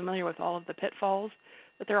really familiar with all of the pitfalls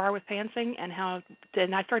that there are with pantsing and I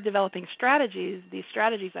started developing these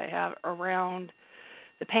strategies I have around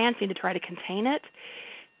the pantsing to try to contain it.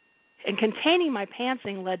 And containing my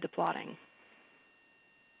pantsing led to plotting.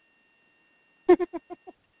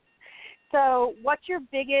 So what's your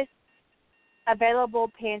biggest available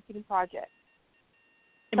pantsing project?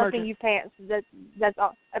 Emergence. Something you pants that's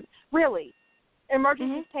really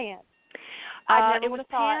Emergence is pants.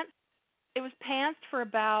 It was pants for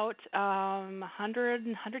about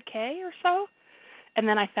 100K or so, and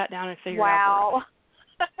then I sat down and figured out.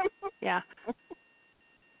 Wow. Yeah.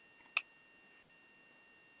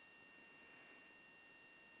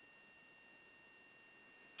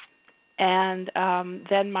 And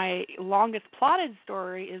then my longest plotted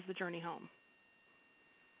story is The Journey Home.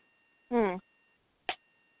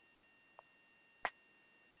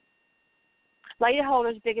 Lady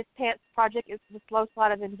Holder's biggest pants project is The Slow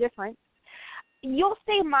Slide of Indifference. You'll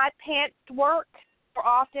see my pants work more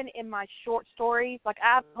often in my short stories. Like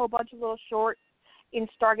I have a whole bunch of little shorts in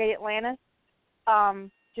Stargate Atlantis,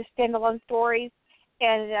 just standalone stories,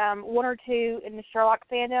 and one or two in the Sherlock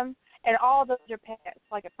fandom. And all of those are pants.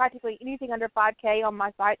 Like practically anything under 5K on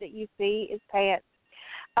my site that you see is pants.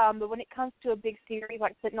 But when it comes to a big series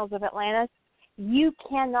like Sentinels of Atlantis, you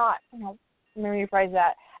cannot, let me rephrase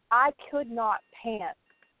that, I could not pants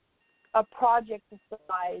a project the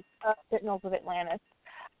size of Sentinels of Atlantis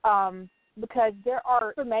because there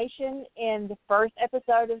are information in the first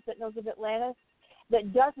episode of Sentinels of Atlantis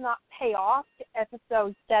that does not pay off to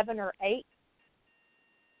episode 7 or 8.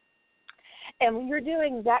 And when you're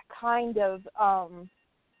doing that kind of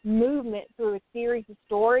movement through a series of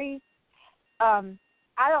stories, I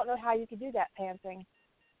don't know how you could do that pantsing.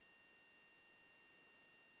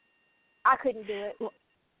 I couldn't do it.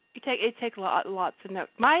 It takes lots of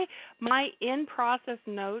notes. My in process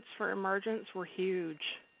notes for Emergence were huge.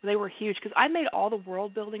 They were huge because I made all the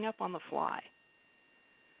world building up on the fly.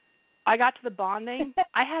 I got to the bonding.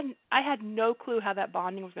 I had no clue how that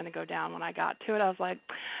bonding was going to go down when I got to it. I was like,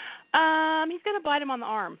 he's going to bite him on the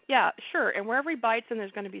arm. Yeah, sure. And wherever he bites him,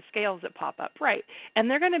 there's going to be scales that pop up. Right. And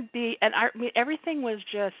they're going to be, and I mean, everything was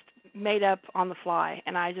just made up on the fly.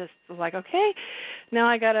 And I just was like, okay, now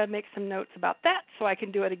I got to make some notes about that so I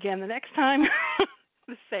can do it again the next time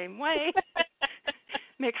the same way.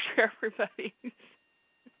 Make sure everybody.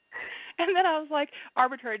 And then I was like,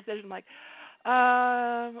 arbitrary decision, like,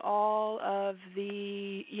 all of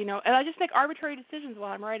the, and I just make arbitrary decisions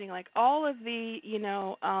while I'm writing, like all of the,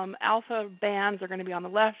 alpha bands are going to be on the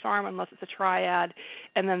left arm unless it's a triad,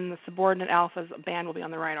 and then the subordinate alpha's band will be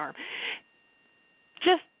on the right arm.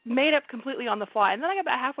 Just made up completely on the fly. And then I got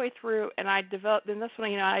about halfway through, and I developed, and this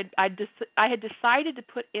one, I had decided to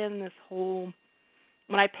put in this whole,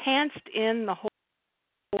 when I pantsed in the whole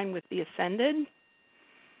line with the ascended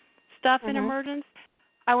stuff in Emergence,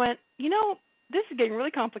 I went, this is getting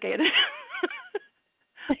really complicated.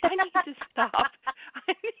 I need to stop.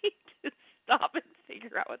 I need to stop and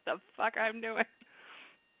figure out what the fuck I'm doing.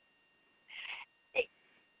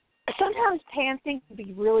 Sometimes pantsing can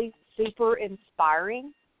be really super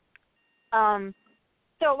inspiring.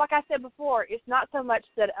 So like I said before, it's not so much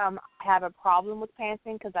that I have a problem with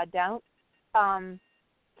pantsing, because I don't.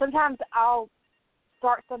 Sometimes I'll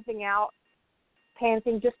start something out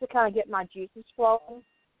pantsing just to kind of get my juices flowing.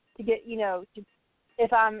 To get,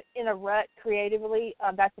 if I'm in a rut creatively,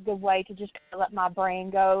 that's a good way to just kind of let my brain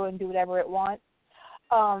go and do whatever it wants,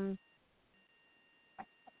 and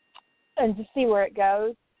to see where it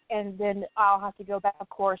goes. And then I'll have to go back, of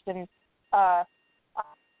course. And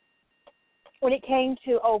when it came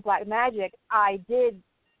to Old Black Magic, I did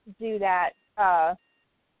do that.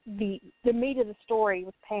 The meat of the story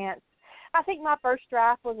was pants. I think my first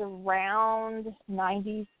draft was around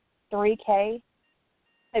 93K.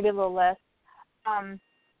 Maybe a little less. And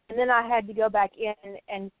then I had to go back in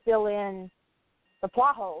and fill in the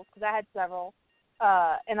plot holes, because I had several.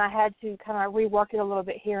 And I had to kind of rework it a little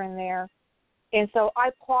bit here and there. And so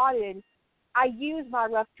I used my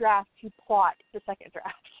rough draft to plot the second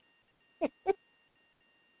draft.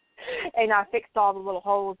 And I fixed all the little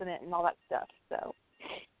holes in it and all that stuff. So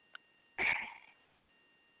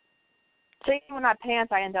even when I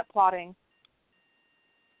pants, I end up plotting.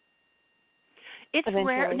 It's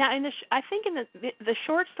eventually rare. Now, I think in the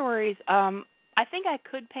short stories, I think I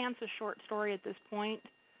could pants a short story at this point,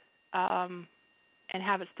 and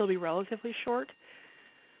have it still be relatively short.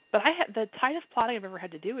 But the tightest plotting I've ever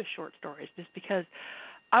had to do is short stories, just because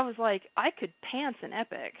I was like, I could pants an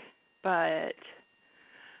epic, but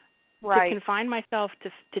to confine myself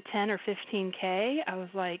to 10 or 15K, I was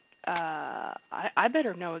like, I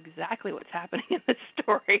better know exactly what's happening in this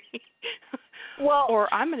story. Well,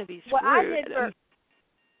 or I'm going to be screwed. What I did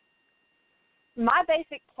my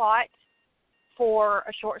basic plot for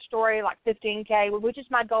a short story, like 15K, which is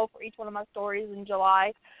my goal for each one of my stories in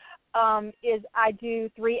July, is I do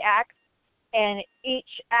 3 acts, and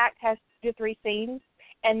each act has 2 to 3 scenes,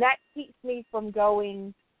 and that keeps me from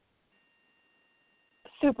going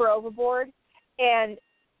super overboard. And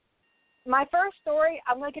my first story,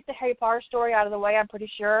 I'm going to get the Harry Potter story out of the way, I'm pretty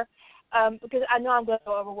sure, because I know I'm going to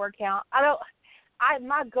go over word count.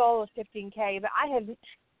 My goal is 15K, but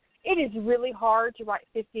it is really hard to write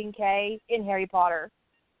 15K in Harry Potter.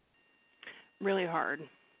 Really hard.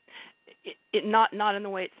 It not in the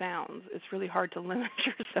way it sounds. It's really hard to limit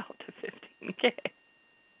yourself to 15K.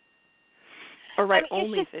 Or write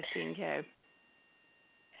only 15K.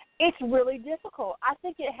 It's really difficult. I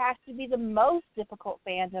think it has to be the most difficult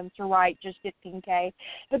fandom to write just 15K,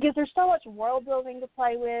 because there's so much world building to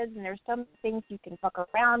play with, and there's some things you can fuck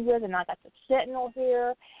around with, and I got the Sentinel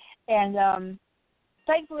here, and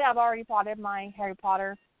thankfully I've already plotted my Harry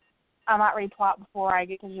Potter. I might replot before I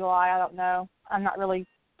get to July. I don't know. I'm not really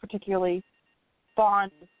particularly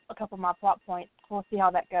fond of a couple of my plot points. We'll see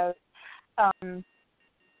how that goes.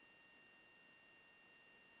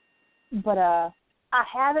 But I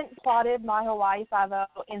haven't plotted my Hawaii Five-0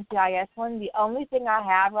 NCIS one. The only thing I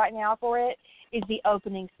have right now for it is the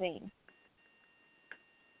opening scene.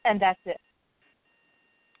 And that's it.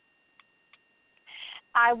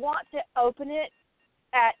 I want to open it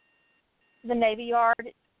at the Navy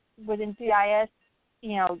Yard with NCIS,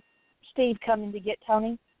 Steve coming to get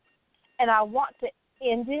Tony. And I want to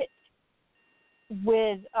end it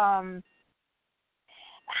with, I'm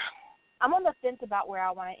on the fence about where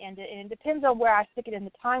I want to end it, and it depends on where I stick it in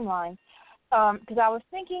the timeline. Because I was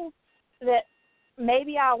thinking that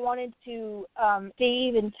maybe I wanted to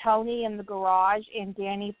Steve and Tony in the garage and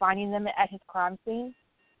Danny finding them at his crime scene.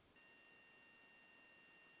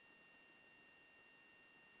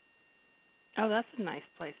 Oh, that's a nice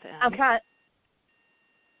place to end. I'm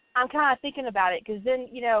kind of thinking about it because then,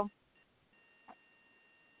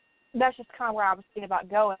 that's just kind of where I was thinking about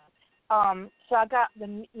going. So I got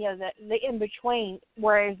the in between,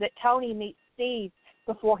 whereas that Tony meets Steve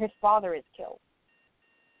before his father is killed.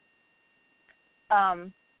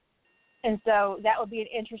 And so that would be an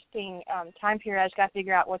interesting time period. I just got to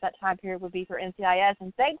figure out what that time period would be for NCIS.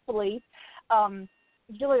 And thankfully,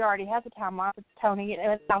 Julie already has a timeline for Tony,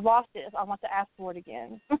 and I lost it. So I want to ask for it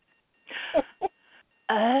again.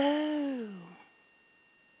 Oh.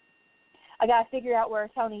 I got to figure out where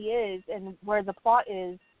Tony is and where the plot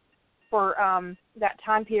is for that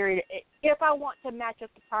time period if I want to match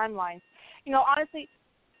up the timelines. Honestly,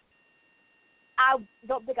 I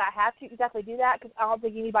don't think I have to exactly do that because I don't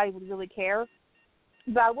think anybody would really care.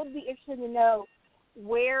 But I would be interested to know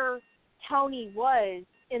where Tony was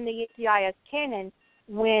in the NCIS canon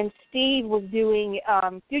when Steve was doing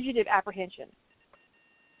fugitive apprehension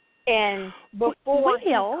and before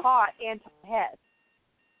he caught Anton Hess.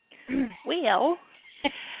 Well,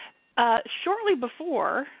 shortly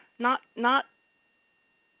before, not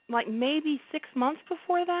like maybe 6 months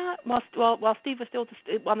before that, while Steve was still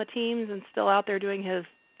on the teams and still out there doing his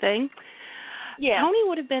thing, Tony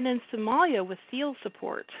would have been in Somalia with SEAL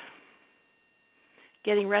support,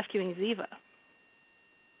 rescuing Ziva.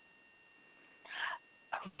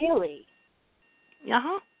 Really?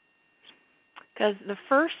 Uh-huh. Because the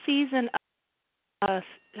first season of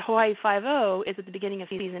Hawaii Five-0 is at the beginning of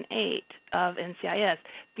season 8 of NCIS.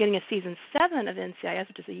 Beginning of season 7 of NCIS,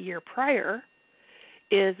 which is a year prior,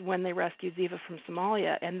 is when they rescued Ziva from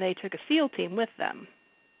Somalia, and they took a SEAL team with them.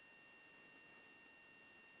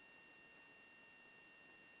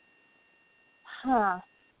 Huh.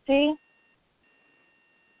 See?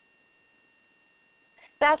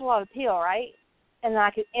 That's a lot of appeal, right? And then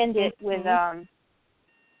I could end it with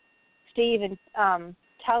Steve and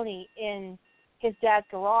Tony in his dad's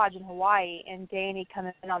garage in Hawaii and Danny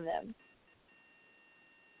coming in on them.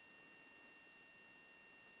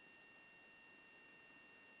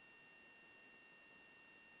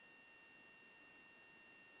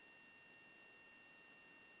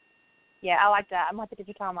 Yeah, I like that. I'm going to have to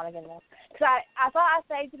get your timeline again, though. Because I thought I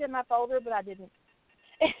saved it in my folder, but I didn't.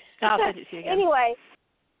 I'll send it to you again. Anyway,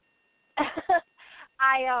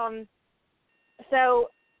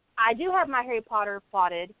 so I do have my Harry Potter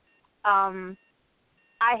plotted. I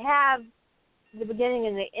have the beginning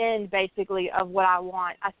and the end, basically, of what I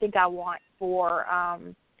think I want for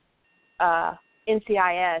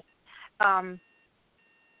NCIS.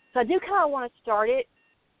 So I do kind of want to start it.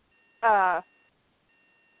 I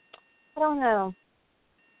don't know.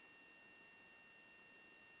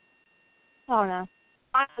 I'll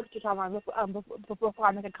look at your timeline before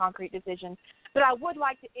I make a concrete decision. But I would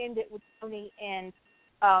like to end it with Tony and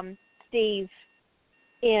Steve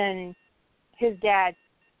in his dad's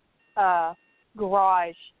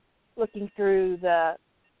garage looking through the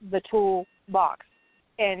tool box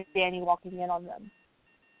and Danny walking in on them.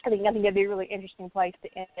 I think that'd be a really interesting place to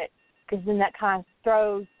end it because then that kind of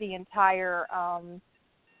throws the entire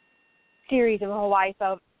series of Hawaii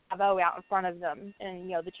Five-0 out in front of them, and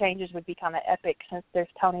the changes would be kind of epic since there's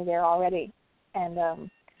Tony there already. And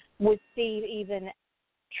would Steve even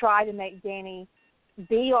try to make Danny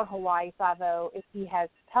be on Hawaii Five-0 if he has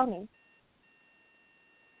Tony?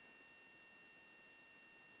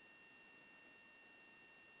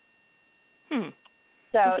 So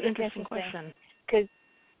that's an interesting question. Because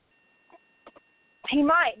he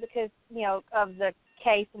might, because of the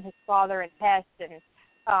case and his father and Hess and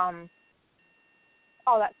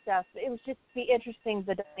all that stuff. It would just be interesting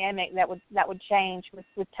the dynamic that would change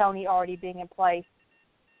with Tony already being in place.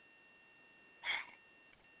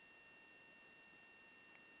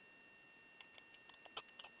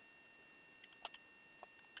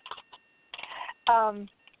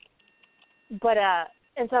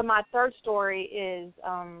 And so my third story is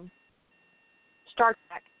Star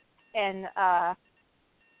Trek, and I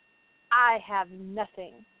have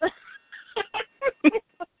nothing.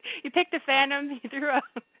 You picked a fandom. You threw a.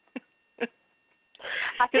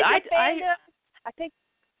 I picked a fandom. I picked.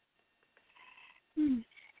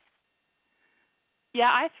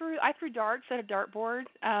 Yeah, I threw darts at a dartboard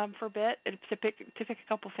for a bit to pick a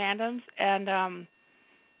couple fandoms, and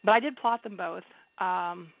but I did plot them both.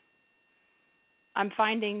 I'm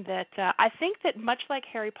finding that I think that much like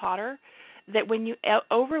Harry Potter, that when you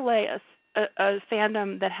overlay a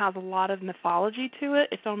fandom that has a lot of mythology to it,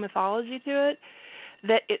 its own mythology to it,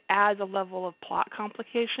 that it adds a level of plot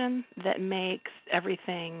complication that makes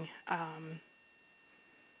everything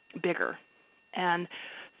bigger. And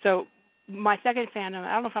so my second fandom,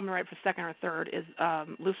 I don't know if I'm right for second or third, is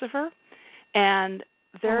Lucifer, and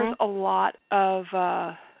there's a lot of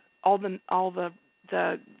all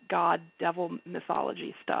the god devil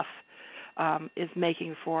mythology stuff is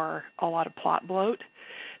making for a lot of plot bloat.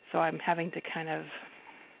 So I'm having to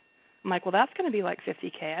I'm like, well, that's going to be like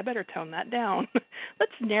 50K. I better tone that down.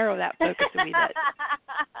 Let's narrow that focus a wee bit.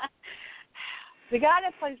 The guy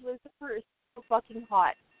that plays Lucifer is so fucking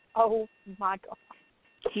hot. Oh my god.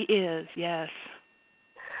 He is, yes.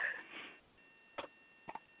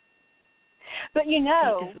 But you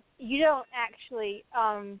don't actually,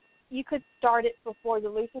 you could start it before the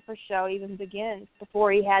Lucifer show even begins,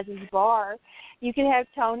 before he has his bar. You could have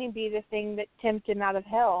Tony be the thing that tempted him out of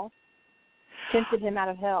hell.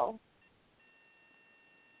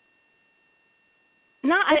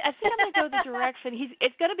 No, I think I'm going to go the direction.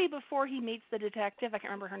 It's going to be before he meets the detective. I can't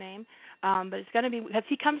remember her name. But it's going to be, because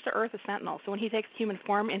he comes to Earth a Sentinel. So when he takes human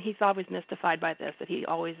form, and he's always mystified by this, that he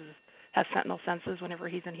always has Sentinel senses whenever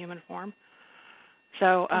he's in human form.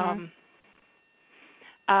 So,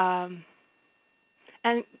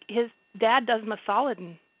 and his dad does him a solid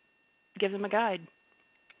and gives him a guide.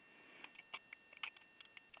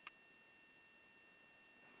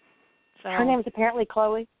 So, her name is apparently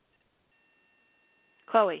Chloe.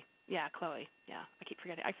 Chloe. Yeah, Chloe. Yeah, I keep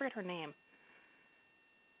forgetting. I forget her name.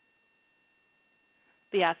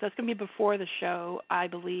 But yeah, so it's going to be before the show, I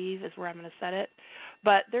believe, is where I'm going to set it.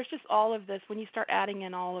 But there's just all of this. When you start adding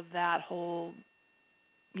in all of that whole,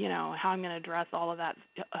 how I'm going to address all of that,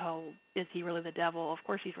 is he really the devil? Of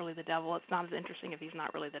course he's really the devil. It's not as interesting if he's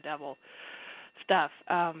not really the devil stuff.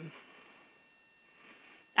 Actually,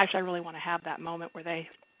 I really want to have that moment where they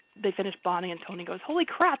finish bonding and Tony goes, holy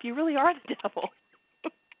crap, you really are the devil.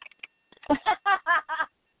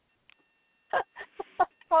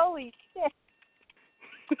 Holy shit.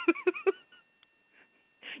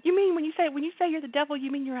 You mean when you say you're the devil, you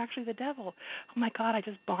mean you're actually the devil? Oh my god, I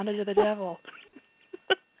just bonded to the devil.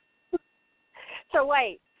 So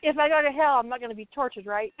wait, if I go to hell, I'm not going to be tortured,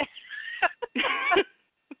 right?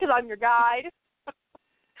 Because I'm your guide.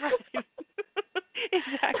 Right.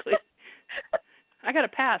 Exactly. I got a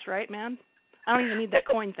pass, right, man? I don't even need that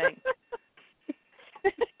coin thing.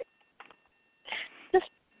 Just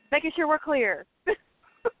making sure we're clear.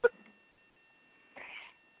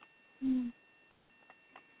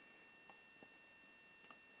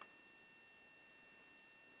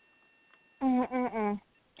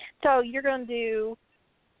 So you're going to do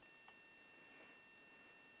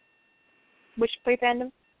which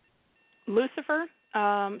pre-fandom? Lucifer,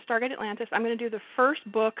 Stargate Atlantis. I'm going to do the first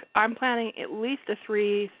book. I'm planning at least a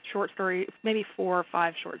 3 short story, maybe 4 or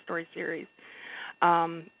 5 short story series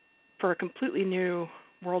for a completely new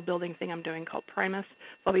world-building thing I'm doing called Primus.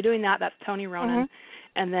 So I'll be doing that. That's Tony Ronan.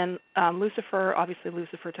 And then Lucifer, obviously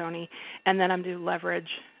Lucifer, Tony. And then I'm doing Leverage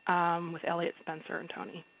with Elliot Spencer and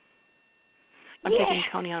Tony. I'm taking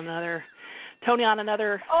Tony on another.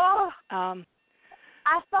 Oh,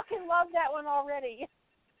 I fucking love that one already.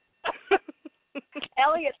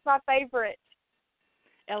 Elliot's my favorite.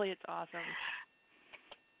 Elliot's awesome.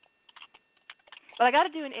 But I got to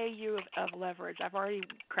do an AU of Leverage. I've already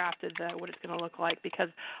crafted what it's going to look like because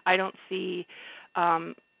I don't see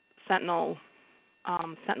Sentinel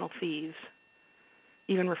thieves,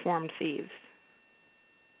 even reformed thieves.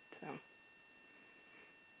 So I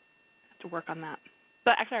have to work on that.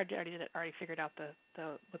 But actually, I already did it. Already figured out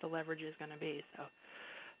what the Leverage is going to be. So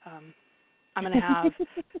I'm going to have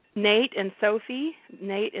Nate and Sophie.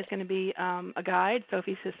 Nate is going to be a guide.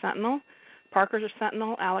 Sophie's his Sentinel. Parker's a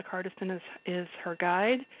Sentinel. Alec Hardiston is her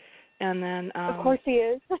guide. And then of course he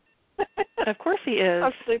is. Of course he is.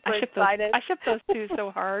 I'm super excited. I ship those two so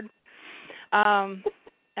hard. And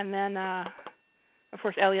then, of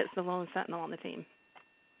course, Elliot's the lone Sentinel on the team.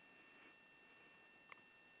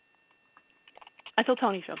 Until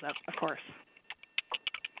Tony shows up, of course.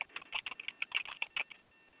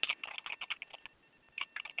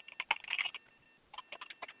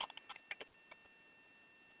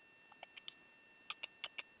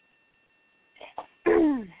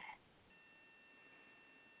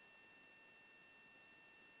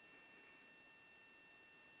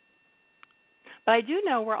 But I do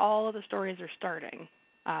know where all of the stories are starting.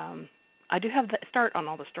 I do have the start on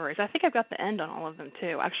all the stories. I think I've got the end on all of them,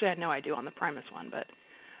 too. Actually, I know I do on the Primus one, but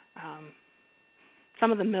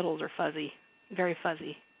some of the middles are fuzzy, very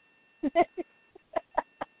fuzzy.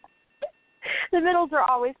 The middles are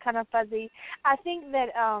always kind of fuzzy. I think that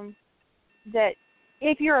that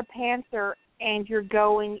if you're a pantser and you're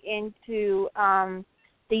going into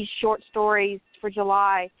these short stories for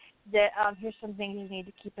July, that here's some things you need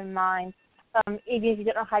to keep in mind. Even if you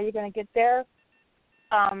don't know how you're going to get there,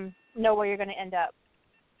 know where you're going to end up.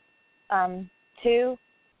 2,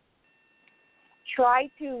 try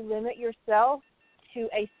to limit yourself to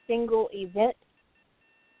a single event.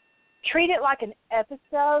 Treat it like an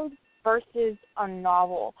episode versus a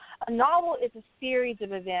novel. A novel is a series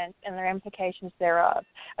of events and the ramifications thereof.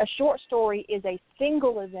 A short story is a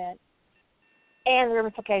single event and the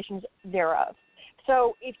ramifications thereof.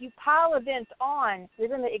 So if you pile events on, you're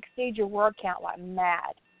going to exceed your word count like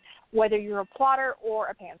mad, whether you're a plotter or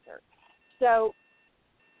a pantser. So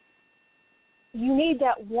you need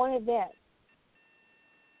that one event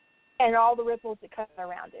and all the ripples that come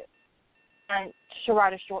around it and to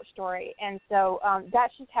write a short story. And so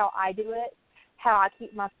that's just how I do it, how I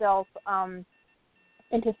keep myself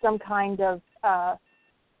into some kind of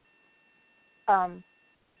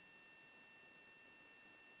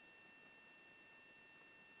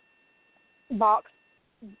box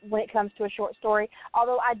when it comes to a short story.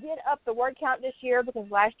 Although I did up the word count this year because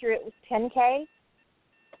last year it was 10K.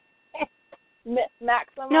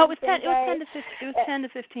 Maximum. No, it was 10K. 10. It was 10 to 15. It was 10 to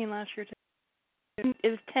 15 last year too. It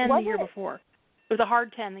was 10 the year before. It was a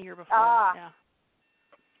hard 10 the year before.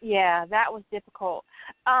 Yeah, that was difficult.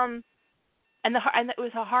 And it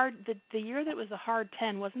was a hard the year that was a hard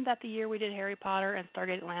 10. Wasn't that the year we did Harry Potter and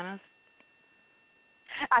Stargate Atlantis?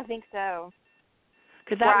 I think so.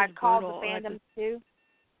 Because that was called brutal. The fandoms too.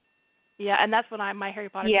 Yeah, and that's when my Harry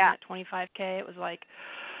Potter came at 25K. It was like,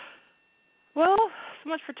 well, so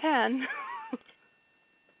much for 10.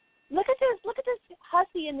 Look at this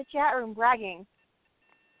hussy in the chat room bragging.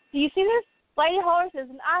 Do you see this? Lady Holler says,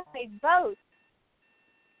 and I made both.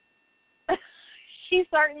 She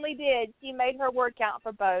certainly did. She made her word count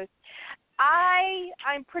for both.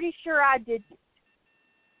 I'm pretty sure I did.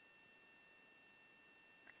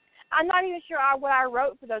 I'm not even sure what I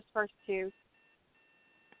wrote for those first two.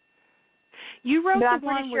 You wrote but the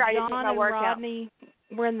one where John and Rodney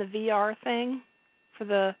were in the VR thing for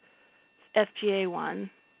the SGA one.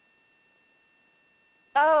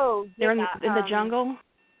 Oh, yeah. They're in the jungle.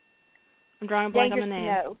 I'm drawing a blank on the name.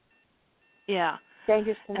 Dangerous to Know. Yeah.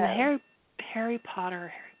 Dangerous to Know. And the Harry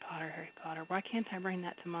Potter. Why can't I bring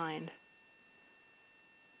that to mind?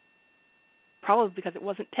 Probably because it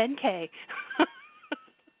wasn't 10K.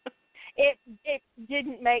 It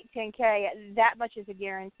didn't make 10K. That much is a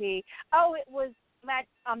guarantee. Oh, it was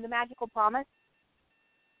the Magical Promise.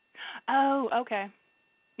 Oh, okay.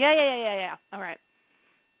 Yeah. All right.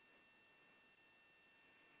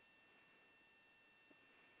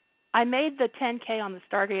 I made the 10K on the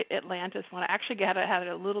Stargate Atlantis one. I actually had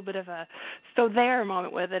a little bit of a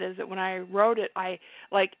moment with it. Is that when I wrote it, I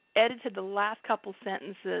edited the last couple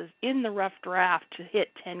sentences in the rough draft to hit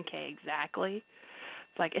 10K exactly.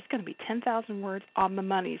 It's like it's going to be 10,000 words on the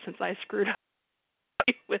money since I screwed up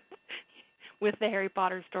with the Harry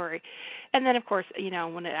Potter story. And then, of course,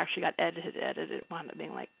 when it actually got edited, it wound up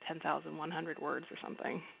being like 10,100 words or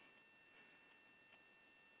something.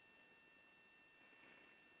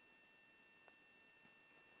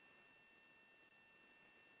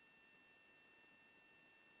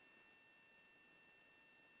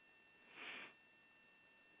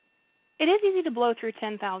 It is easy to blow through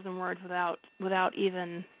 10,000 words without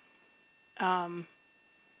even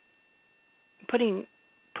putting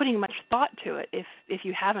much thought to it. If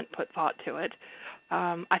you haven't put thought to it,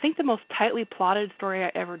 I think the most tightly plotted story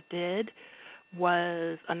I ever did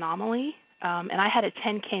was Anomaly, and I had a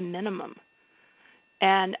 10K minimum.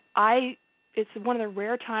 And it's one of the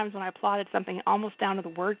rare times when I plotted something almost down to the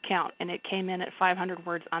word count, and it came in at 500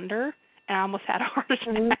 words under, and I almost had a heart attack.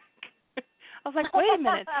 Mm-hmm. I was like, wait a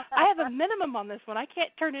minute, I have a minimum on this one. I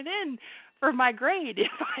can't turn it in for my grade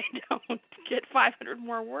if I don't get 500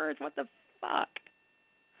 more words. What the fuck?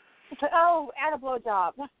 Oh, add a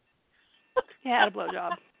blowjob. Yeah, add a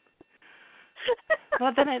blowjob.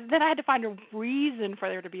 Well, then I had to find a reason for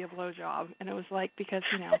there to be a blowjob, and it was like because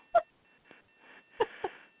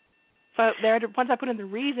So once I put in the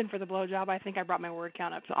reason for the blowjob, I think I brought my word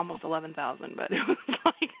count up to almost 11,000. But it was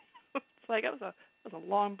like it was a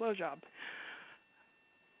long blowjob.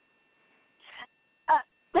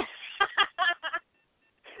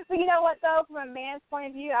 But you know what, though, from a man's point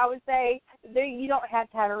of view, I would say you don't have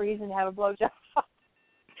to have a reason to have a blowjob.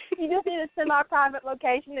 You just need a semi-private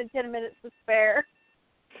location and 10 minutes to spare.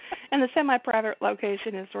 And the semi-private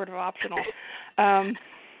location is sort of optional. I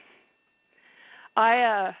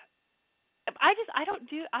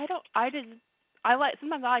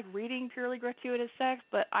sometimes I like reading purely gratuitous sex,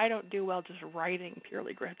 but I don't do well just writing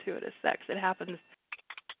purely gratuitous sex. It happens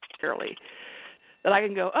purely that I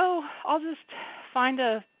can go, oh, I'll just find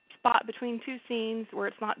a spot between two scenes where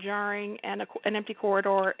it's not jarring and an empty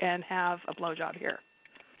corridor and have a blowjob here.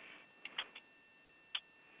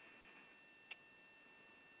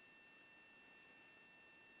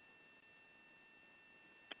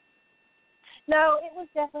 No, it was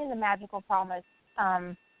definitely the magical promise.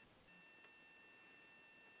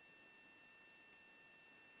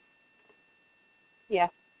 Yeah.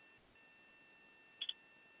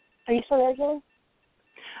 Are you still there, Julie?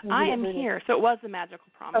 I am here. So it was the magical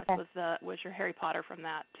promise. Okay. Was your Harry Potter from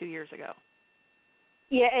that 2 years ago?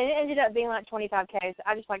 Yeah, and it ended up being like 25K. So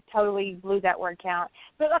I just like totally blew that word count.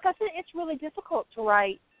 But like I said, it's really difficult to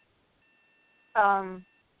write Harry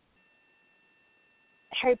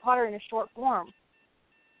Potter in a short form.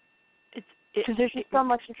 Because there's just so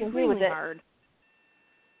much you can do with it. Hard.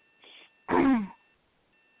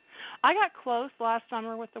 I got close last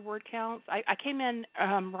summer with the word counts. I came in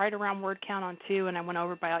right around word count on 2, and I went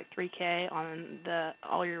over by like 3K on the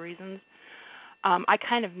All Your Reasons. I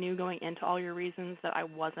kind of knew going into All Your Reasons that I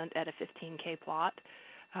wasn't at a 15K plot,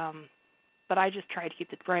 but I just tried to keep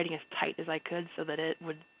the writing as tight as I could so that it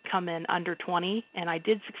would come in under 20, and I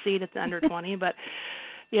did succeed at the under 20, but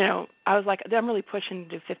I was like, I'm really pushing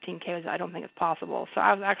to do 15K. I don't think it's possible. So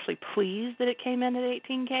I was actually pleased that it came in at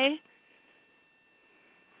 18K.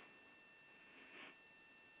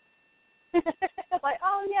 Like,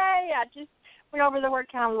 oh, yeah, just went over the word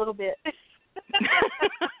count a little bit.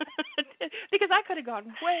 Because I could have gone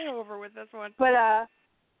way over with this one. But,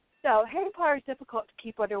 no, Harry Potter is difficult to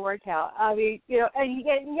keep under word count. I mean,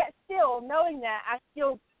 and yet still, knowing that, I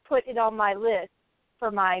still put it on my list for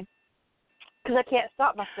my, because I can't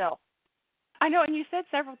stop myself. I know, and you said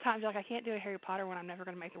several times, like, I can't do a Harry Potter one. I'm never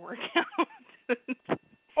going to make the word count.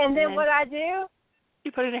 And then what I do?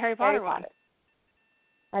 You put in a Harry Potter one.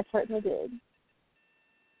 I certainly did.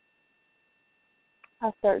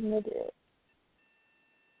 I certainly did.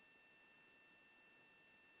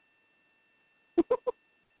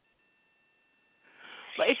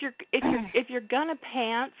 But if you're gonna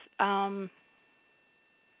pants, the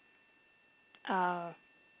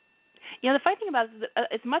funny thing about it is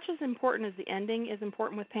that as much as important as the ending is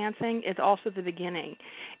important with pantsing, it's also the beginning.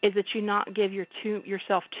 Is that you not give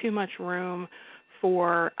yourself too much room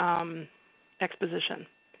for exposition,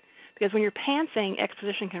 because when you're pantsing,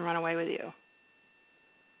 exposition can run away with you.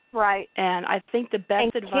 Right. And I think the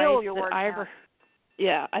best advice that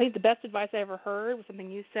I think the best advice I ever heard was something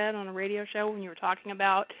you said on a radio show when you were talking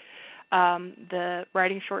about the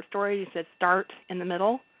writing short stories. You said start in the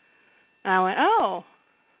middle. And I went, oh,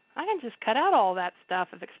 I can just cut out all that stuff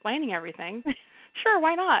of explaining everything. Sure,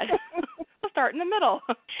 why not? We'll start in the middle.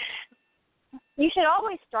 You should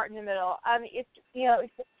always start in the middle. I mean, it's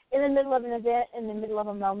in the middle of an event, in the middle of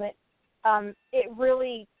a moment, it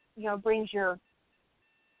really, brings your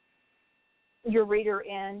reader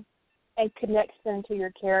in and connects them to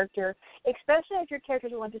your character, especially if your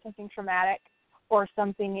characters are going through something traumatic or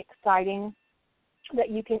something exciting, that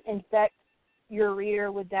you can infect your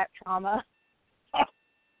reader with that trauma.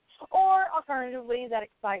 Or alternatively, that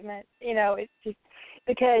excitement. It's just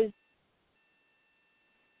because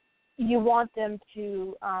you want them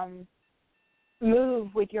to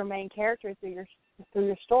move with your main character through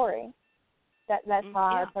your story. That's how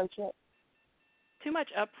I approach it. Too much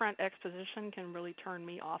upfront exposition can really turn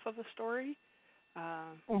me off of a story,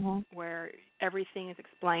 where everything is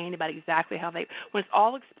explained about exactly when it's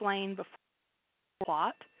all explained before the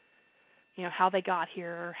plot, how they got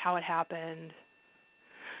here, how it happened.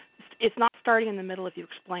 It's not starting in the middle if you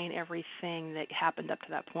explain everything that happened up to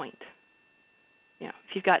that point. If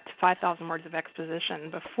you've got 5,000 words of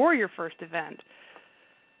exposition before your first event,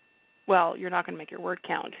 well, you're not going to make your word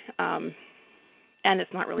count, and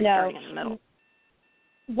it's not really starting in the middle.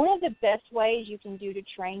 One of the best ways you can do to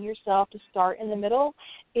train yourself to start in the middle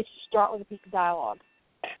is to start with a piece of dialogue.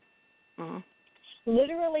 Mm-hmm.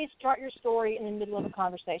 Literally start your story in the middle of a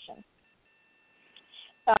conversation.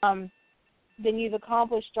 Then you've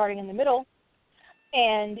accomplished starting in the middle,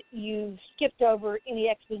 and you've skipped over any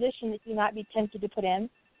exposition that you might be tempted to put in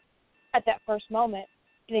at that first moment.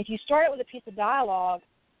 And if you start it with a piece of dialogue,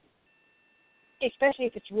 especially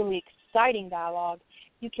if it's really exciting dialogue,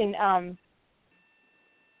 you can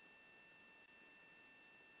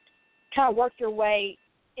kind of work your way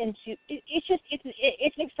into it's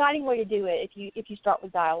an exciting way to do it if you start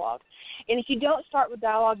with dialogue. And if you don't start with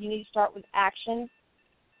dialogue, you need to start with action.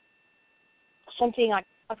 Something like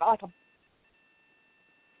a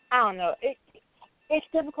I don't know. It's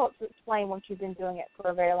difficult to explain once you've been doing it for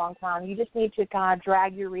a very long time. You just need to kind of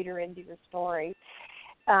drag your reader into your story.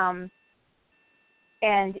 And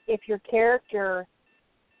if your character,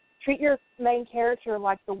 treat your main character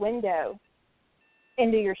like the window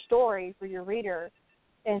into your story for your reader.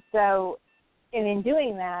 And so, and in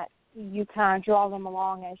doing that, you kind of draw them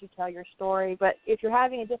along as you tell your story. But if you're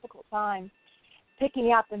having a difficult time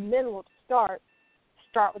picking out the middle to start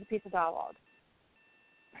with a piece of dialogue.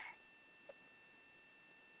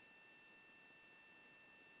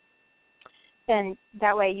 And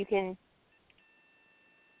that way you can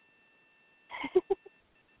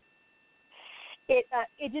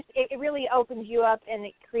it really opens you up, and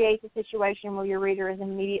it creates a situation where your reader is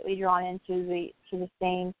immediately drawn into the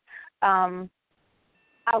scene.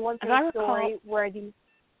 I once read a story where the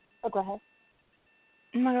go ahead.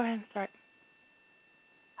 No, go ahead. Sorry.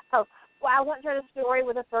 Oh, well, I once read a story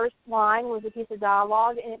where the first line was a piece of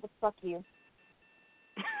dialogue, and it was "fuck you."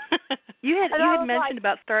 you had mentioned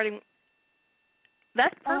about starting.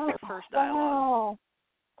 That's perfect first dialogue. Oh,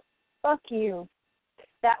 fuck you.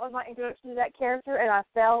 That was my introduction to that character, and I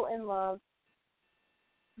fell in love.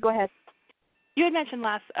 Go ahead. You had mentioned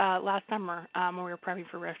last summer when we were prepping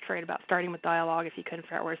for Rift Trade about starting with dialogue if you couldn't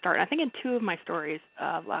figure out where to start. And I think in 2 of my stories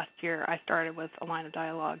last year, I started with a line of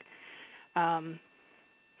dialogue. And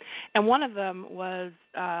one of them was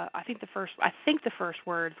I think the first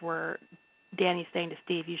words were Danny saying to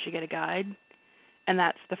Steve, "You should get a guide," and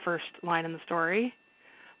that's the first line in the story.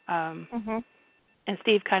 And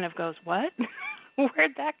Steve kind of goes, "What?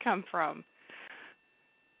 Where'd that come from?"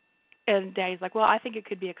 And Danny's like, "Well, I think it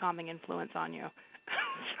could be a calming influence on you."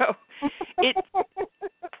 So it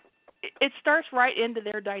starts right into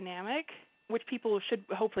their dynamic, which people should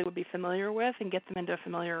hopefully would be familiar with, and get them into a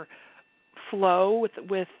familiar flow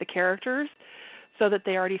with the characters, so that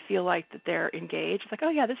they already feel like that they're engaged. It's like, oh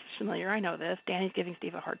yeah, this is familiar. I know this. Danny's giving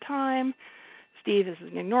Steve a hard time. Steve is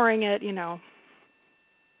ignoring it. You know.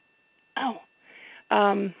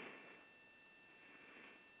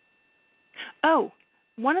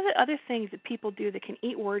 One of the other things that people do that can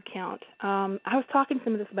eat word count, I was talking to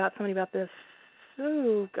somebody about this,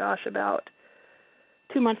 about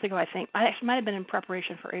 2 months ago, I think. I actually might have been in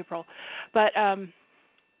preparation for April. But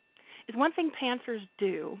is one thing pantsers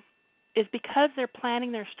do is because they're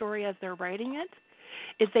planning their story as they're writing it,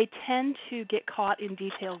 is they tend to get caught in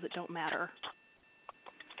details that don't matter.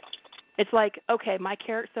 It's like, okay, my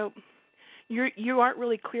character, so you aren't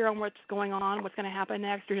really clear on what's going on, what's going to happen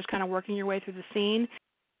next. You're just kind of working your way through the scene.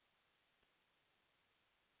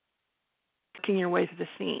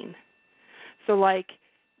 So, like,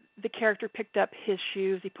 the character picked up his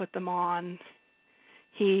shoes, he put them on,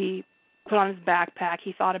 he put on his backpack,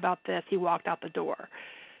 he thought about this, he walked out the door.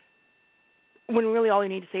 When really all you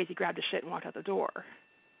need to say is he grabbed his shit and walked out the door.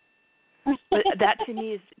 But that to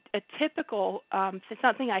me is a typical,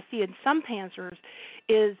 something I see in some pantsers,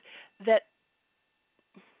 is that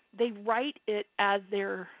they write it as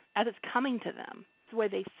it's coming to them. It's the way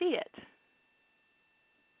they see it.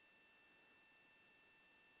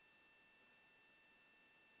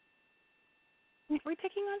 Are we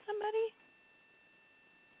picking on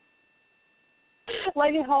somebody?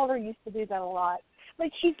 Lady Holder used to do that a lot.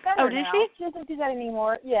 Like, she's better now. She? She doesn't do that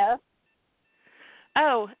anymore. Yeah.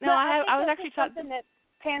 Oh, no, but I was actually something that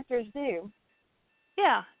pantsers do.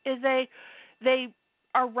 Yeah, is they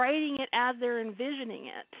are writing it as they're envisioning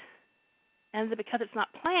it. And because it's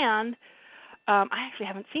not planned, I actually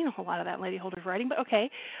haven't seen a whole lot of that in Lady Holder's writing, but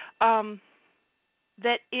okay.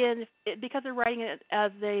 Because they're writing it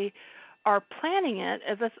as they are planning it,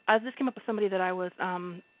 as this came up with somebody that I was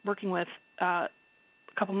working with a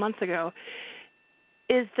couple months ago,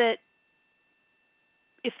 is that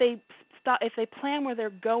if they plan where they're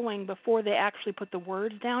going before they actually put the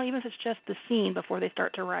words down, even if it's just the scene before they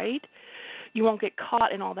start to write, you won't get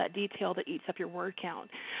caught in all that detail that eats up your word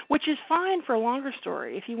count, which is fine for a longer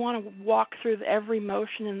story if you want to walk through every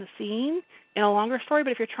motion in the scene in a longer story.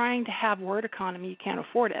 But if you're trying to have word economy, you can't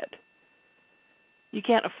afford it. You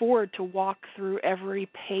can't afford to walk through every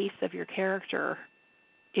pace of your character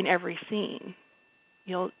in every scene.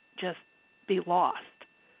 You'll just be lost.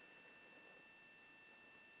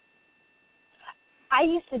 I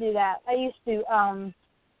used to do that. I used to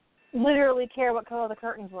literally care what color the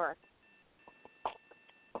curtains were.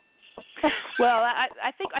 Well,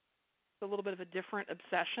 I think it's a little bit of a different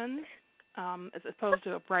obsession as opposed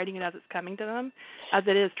to writing it as it's coming to them, as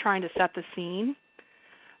it is trying to set the scene.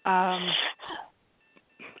 I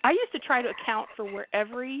used to try to account for where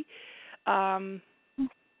every and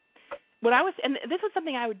this was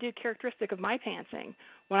something I would do characteristic of my pantsing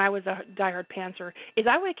when I was a diehard pantser, is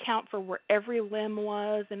I would account for where every limb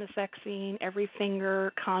was in a sex scene, every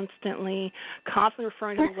finger, constantly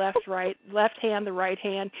referring to the left hand, the right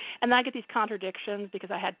hand, and then I get these contradictions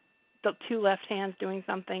because I had the two left hands doing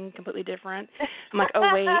something completely different. I'm like, oh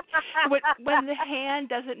wait, when the hand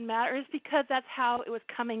doesn't matter, it's because that's how it was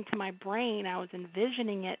coming to my brain. I was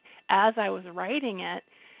envisioning it as I was writing it,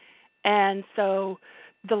 and so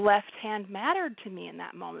the left hand mattered to me in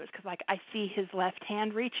that moment because, like, I see his left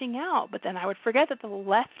hand reaching out, but then I would forget that the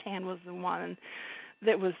left hand was the one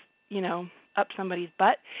that was, up somebody's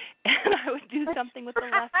butt, and I would do something with the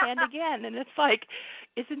left hand again, and it's like,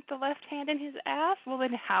 isn't the left hand in his ass? Well,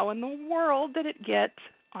 then how in the world did it get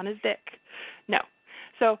on his dick? No.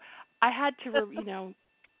 So I had to,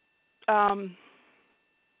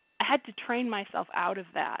 I had to train myself out of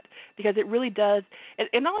that because it really does,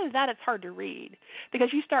 and not only that, it's hard to read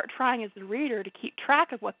because you start trying as the reader to keep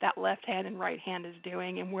track of what that left hand and right hand is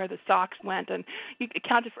doing and where the socks went, and you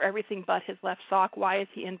accounted for everything but his left sock. Why is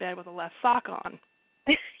he in bed with a left sock on?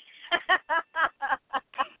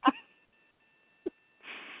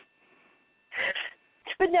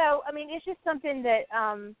 But no, I mean, it's just something that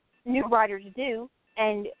new writers do,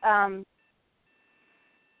 and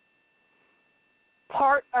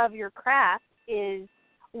part of your craft is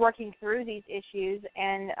working through these issues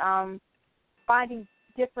and finding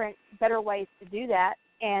different, better ways to do that.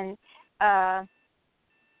 And I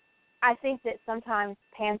think that sometimes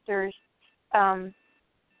pantsers, and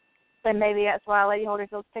maybe that's why Lady Holder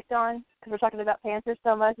feels picked on, because we're talking about pantsers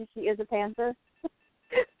so much, and she is a pantser.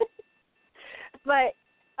 But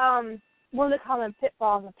one of the common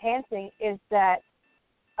pitfalls of pantsing is that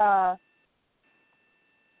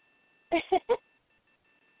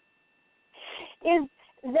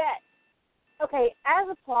okay, as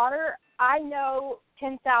a plotter, I know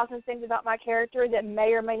 10,000 things about my character that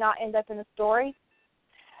may or may not end up in the story.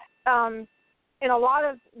 And a lot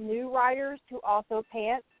of new writers who also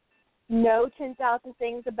pants know 10,000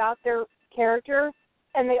 things about their character,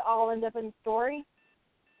 and they all end up in the story.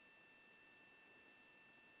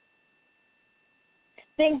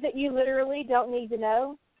 Things that you literally don't need to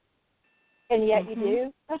know, and yet you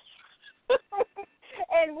do.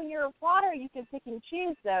 And when you're a plotter, you can pick and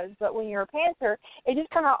choose those, but when you're a pantser, it just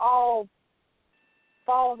kind of all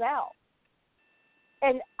falls out.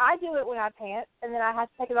 And I do it when I pant, and then I have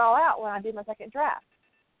to take it all out when I do my second draft.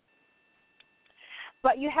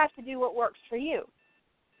 But you have to do what works for you.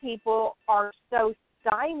 People are so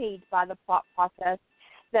stymied by the plot process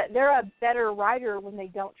that they're a better writer when they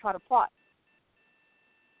don't try to plot.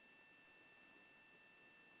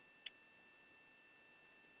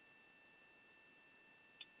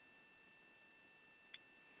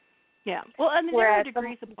 Yeah. Well, I mean, there are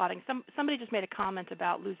degrees of plotting. Somebody just made a comment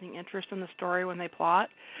about losing interest in the story when they plot.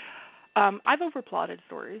 I've overplotted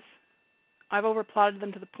stories. I've overplotted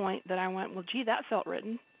them to the point that I went, well, gee, that felt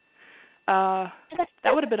written. That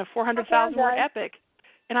would have been a 400,000 word epic.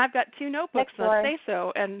 And I've got 2 notebooks that say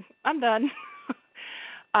so, and I'm done.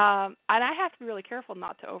 And I have to be really careful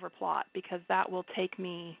not to overplot because that will take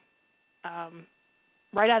me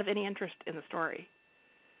right out of any interest in the story.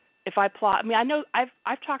 If I plot, I mean, I know I've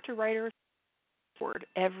talked to writers for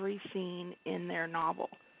every scene in their novel.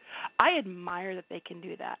 I admire that they can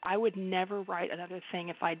do that. I would never write another thing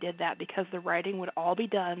if I did that because the writing would all be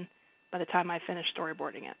done by the time I finished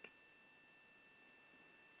storyboarding it.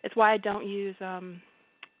 It's why I don't use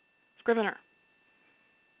Scrivener.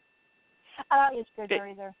 I don't use Scrivener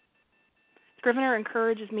either. Scrivener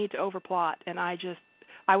encourages me to overplot, and I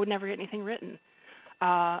would never get anything written.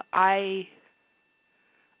 I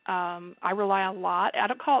rely a lot. I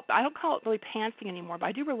don't call it really pantsing anymore, but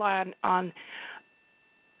I do rely on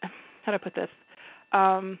how do I put this?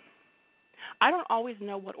 I don't always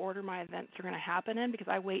know what order my events are going to happen in because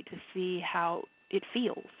I wait to see how it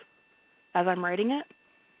feels as I'm writing it.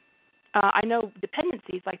 I know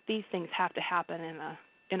dependencies like these things have to happen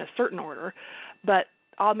in a certain order, but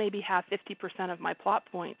I'll maybe have 50% of my plot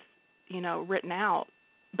points, written out,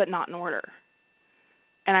 but not in order.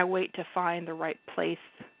 And I wait to find the right place.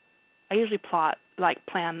 I usually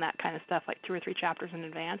plan that kind of stuff like 2 or 3 chapters in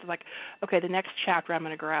advance. It's like, okay, the next chapter I'm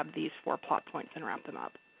going to grab these 4 plot points and wrap them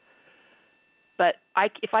up. But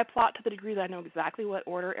if I plot to the degree that I know exactly what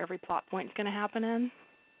order every plot point is going to happen in,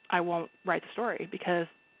 I won't write the story because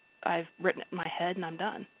I've written it in my head and I'm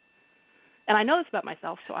done. And I know this about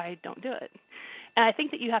myself, so I don't do it. And I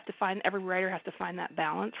think that every writer has to find that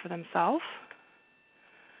balance for themselves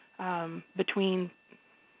between,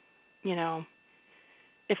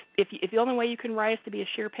 if the only way you can write is to be a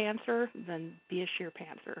sheer pantser, then be a sheer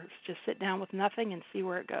pantser. Just sit down with nothing and see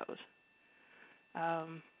where it goes.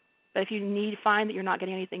 But if you find that you're not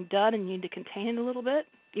getting anything done and you need to contain it a little bit,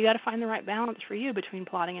 you got to find the right balance for you between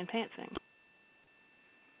plotting and pantsing.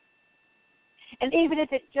 And even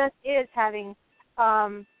if it just is having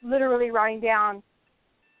literally writing down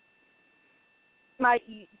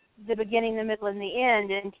the beginning, the middle, and the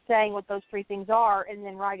end, and saying what those three things are, and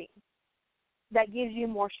then writing. That gives you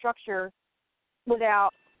more structure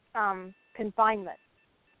without confinement,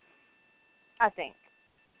 I think.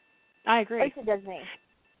 I agree. At least it does me.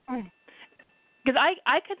 Because I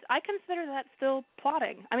consider that still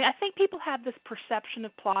plotting. I mean, I think people have this perception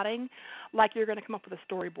of plotting like you're going to come up with a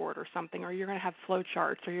storyboard or something, or you're going to have flow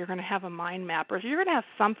charts, or you're going to have a mind map, or you're going to have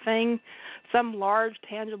something, some large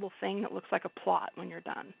tangible thing that looks like a plot when you're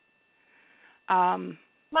done.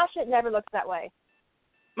 My shit never looks that way.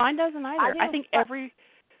 Mine doesn't either. I think I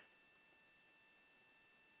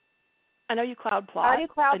know you cloud plot. I do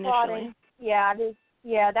cloud initially. plotting. Yeah, I do.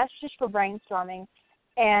 Yeah, that's just for brainstorming.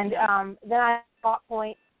 And then I plot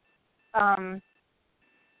point, and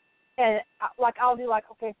I'll do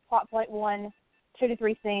plot point 1, 2 to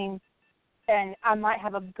 3 scenes, and I might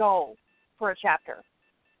have a goal for a chapter.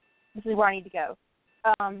 This is where I need to go.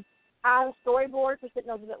 I have a storyboard for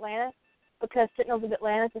Sentinels of Atlantis because Sentinels of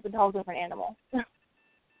Atlantis is a whole different animal.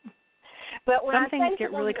 But when some I things say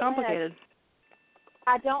get really complicated.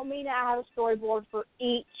 I don't mean I have a storyboard for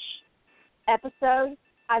each episode.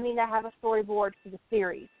 I mean I have a storyboard for the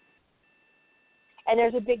series. And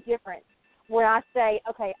there's a big difference. When I say,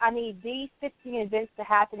 okay, I need these 15 events to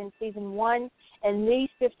happen in Season 1 and these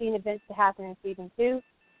 15 events to happen in Season 2,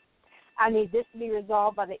 I need this to be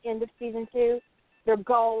resolved by the end of Season 2. Their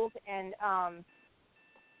goals and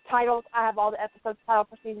titles. I have all the episodes titled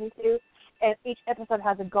for Season 2, and each episode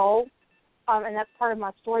has a goal. And that's part of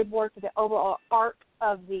my storyboard for the overall arc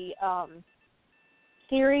of the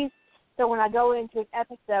series. So when I go into an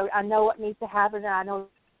episode, I know what needs to happen and I know what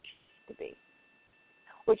it needs to be,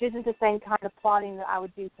 which isn't the same kind of plotting that I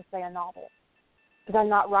would do for, say, a novel. Because I'm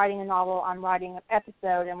not writing a novel, I'm writing an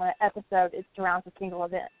episode, and when an episode, it surrounds a single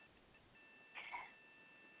event.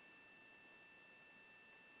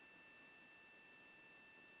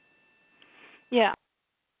 Yeah.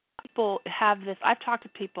 People have this. I've talked to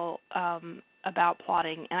people about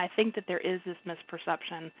plotting, and I think that there is this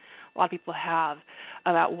misperception a lot of people have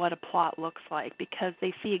about what a plot looks like because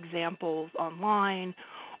they see examples online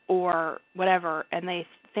or whatever, and they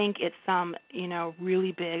think it's some,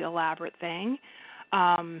 really big, elaborate thing.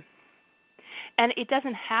 And it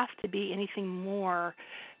doesn't have to be anything more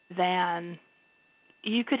than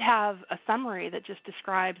you could have a summary that just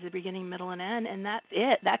describes the beginning, middle, and end, and that's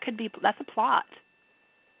it. That's a plot.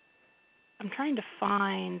 I'm trying to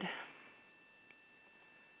find,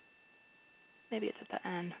 maybe it's at the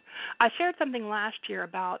end. I shared something last year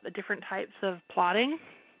about the different types of plotting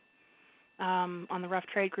on the Rough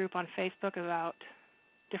Trade group on Facebook about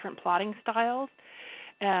different plotting styles.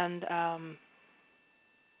 And,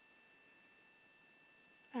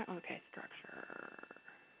 structure.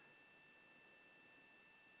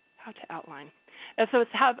 How to outline. And so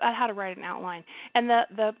it's how to write an outline. And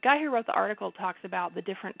the guy who wrote the article talks about the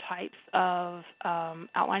different types of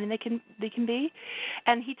outlining they can be.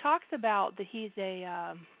 And he talks about that he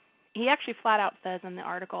actually flat out says in the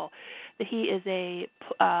article that he is a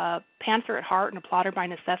pantser at heart and a plotter by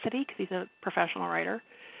necessity because he's a professional writer.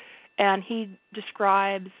 And he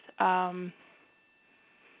describes a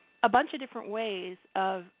bunch of different ways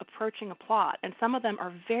of approaching a plot. And some of them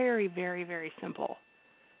are very, very, very simple.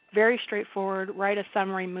 Very straightforward, write a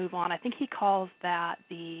summary, move on. I think he calls that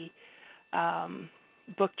the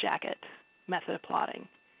book jacket method of plotting,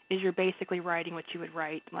 is you're basically writing what you would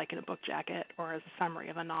write like in a book jacket or as a summary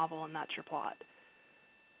of a novel, and that's your plot.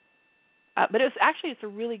 But it's a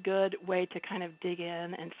really good way to kind of dig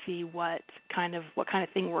in and see what kind of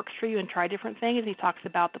thing works for you and try different things. He talks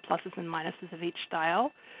about the pluses and minuses of each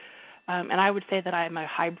style. And I would say that I'm a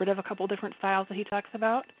hybrid of a couple different styles that he talks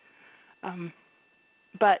about.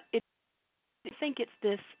 But I think it's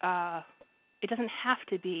this, it doesn't have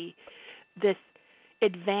to be this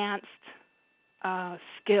advanced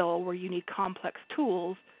skill where you need complex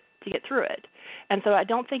tools to get through it. And so I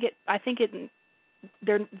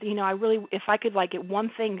really, if I could get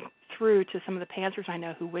one thing through to some of the pantsers I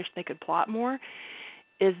know who wish they could plot more,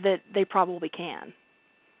 is that they probably can.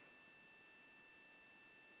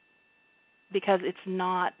 Because it's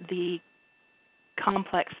not the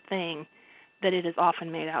complex thing that it is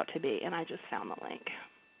often made out to be, and I just found the link.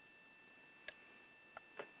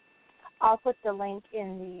 I'll put the link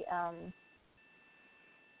in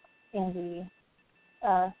the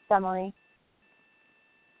summary.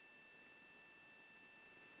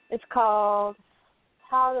 It's called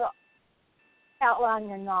How to Outline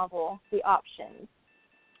Your Novel, The Options.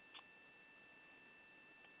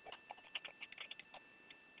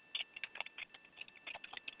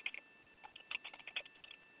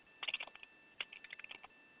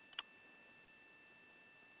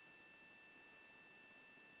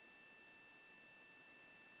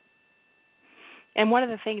 And one of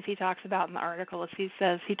the things he talks about in the article is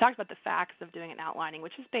he talks about the facts of doing an outlining,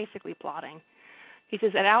 which is basically plotting. He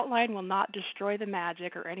says, an outline will not destroy the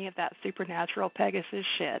magic or any of that supernatural Pegasus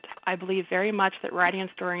shit. I believe very much that writing and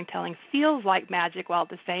storytelling feels like magic while at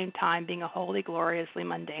the same time being a wholly gloriously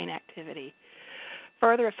mundane activity.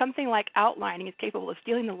 Further, if something like outlining is capable of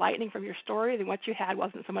stealing the lightning from your story, then what you had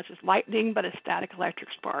wasn't so much as lightning but a static electric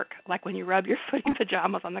spark, like when you rub your footy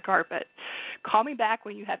pajamas on the carpet. Call me back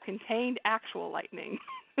when you have contained actual lightning.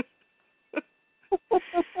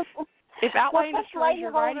 If outlining destroys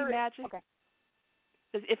your writing magic... Okay.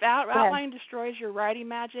 If outlining destroys your writing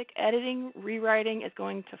magic, editing, rewriting is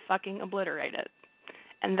going to fucking obliterate it.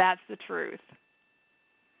 And that's the truth.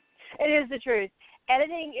 It is the truth.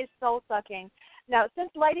 Editing is soul-sucking. Now, since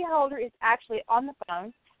Lady Holder is actually on the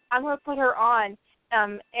phone, I'm going to put her on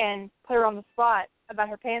and put her on the spot about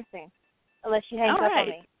her pantsing, unless she hangs up on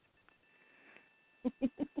me.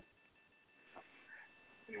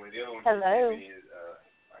 Anyway, the other one Hello. is,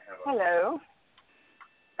 Hello.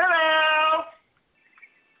 Hello.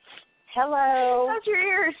 Hello. How's your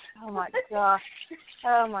ears? Oh, my gosh.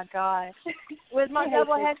 Oh, my gosh. With my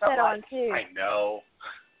double headset on, too. I know.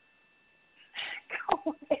 Go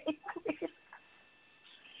away, please.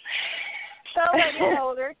 So, Lady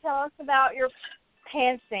Holder, tell us about your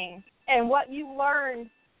pantsing and what you learned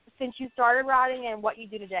since you started writing and what you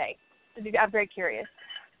do today. I'm very curious.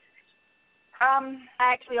 I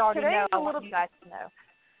actually already know. I want you guys to know.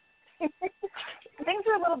 Things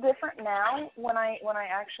are a little different now when I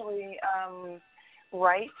actually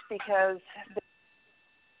write, because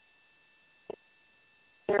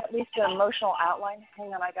there's at least an emotional outline.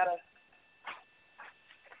 Hang on, I gotta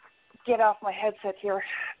get off my headset here.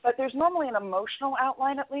 But there's normally an emotional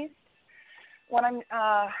outline, at least when I'm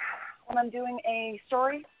doing a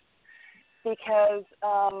story, because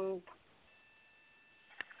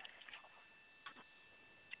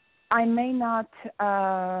I may not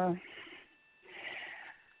have,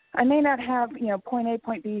 point A,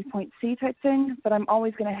 point B, point C type thing, but I'm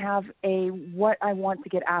always going to have a what I want to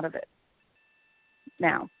get out of it.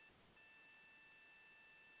 Now.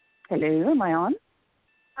 Hello, am I on?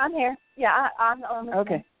 I'm here. Yeah, I'm on.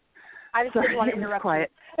 Okay. I just didn't want to interrupt.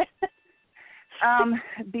 Quiet.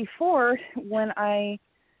 Before, when I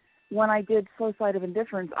did Slow Side of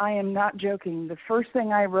Indifference, I am not joking. The first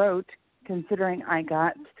thing I wrote, considering I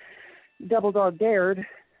got double dog dared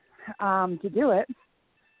to do it,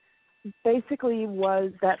 basically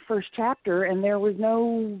was that first chapter, and there was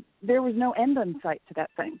no end in sight to that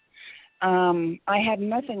thing. I had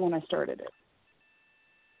nothing when I started it.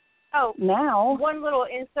 Oh, now one little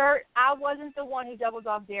insert. I wasn't the one who double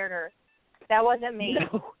dog dared her. That wasn't me.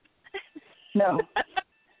 No,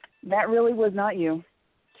 that really was not you.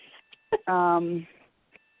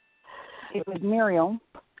 It was Muriel,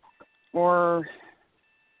 or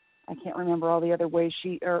I can't remember all the other ways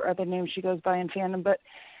or other names she goes by in fandom, but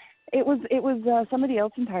it was somebody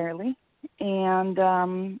else entirely,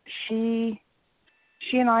 and she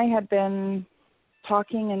and I had been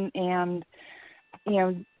talking and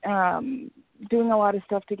doing a lot of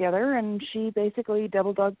stuff together, and she basically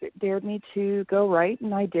double dog dared me to go write,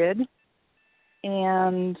 and I did,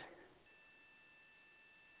 and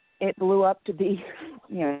it blew up to be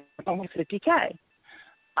almost 50K.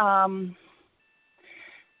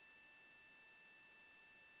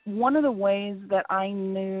 One of the ways that I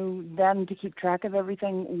knew then to keep track of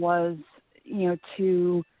everything was,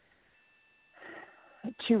 to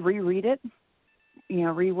reread it,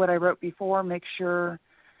 read what I wrote before, make sure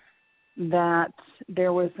that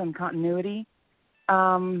there was some continuity.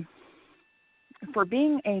 For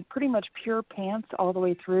being a pretty much pure pants all the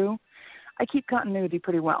way through, I keep continuity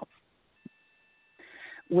pretty well,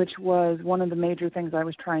 which was one of the major things I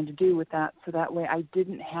was trying to do with that, so that way I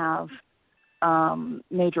didn't have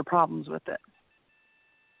major problems with it.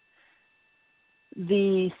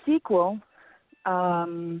 The sequel,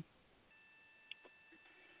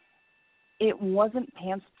 it wasn't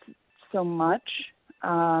pants so much.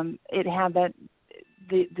 It had that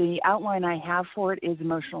the outline I have for it is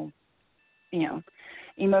emotional,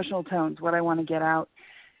 emotional tones, what I want to get out.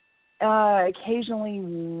 Occasionally,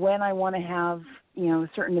 when I want to have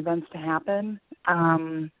certain events to happen.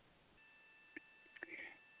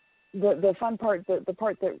 The fun part, the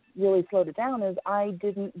part that really slowed it down is I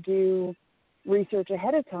didn't do research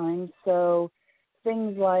ahead of time, so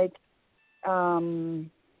things like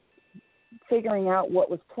figuring out what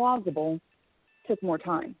was plausible took more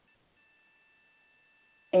time.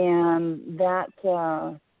 And that,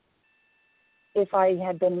 if I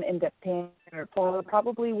had been an in-depth planner,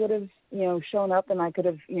 probably would have, shown up, and I could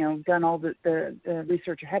have, done all the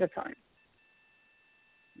research ahead of time.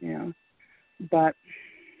 But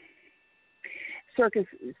Circus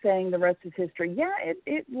saying the rest is history. Yeah,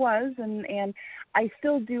 it was, and I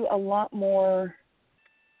still do a lot more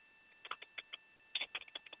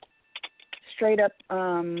straight up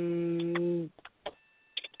writing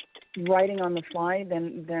on the fly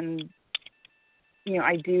than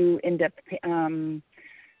I do in-depth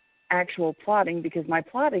actual plotting, because my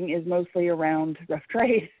plotting is mostly around rough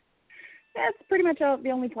trade. That's pretty much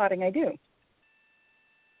the only plotting I do,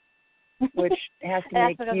 which has to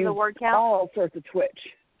make because you of the word count? all sorts of twitch.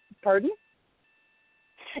 Pardon?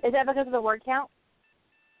 Is that because of the word count?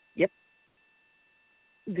 Yep.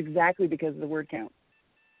 It's exactly because of the word count.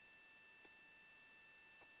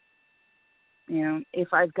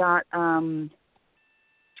 If I've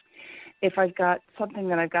got something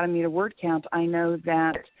that I've got to meet a word count, I know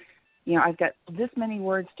that I've got this many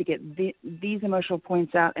words to get these emotional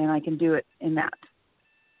points out, and I can do it in that.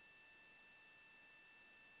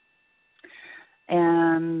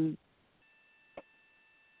 And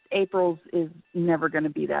April's is never going to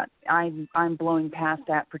be that. I'm blowing past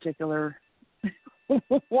that particular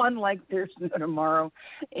one like there's no tomorrow.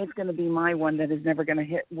 It's going to be my one that is never going to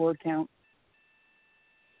hit word count.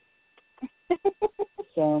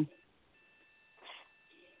 So,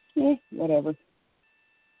 whatever.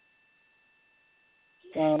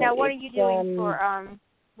 So now, what are you doing for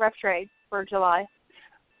Rough Trade for July?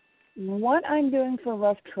 What I'm doing for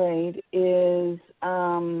Rough Trade is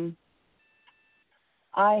I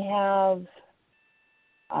have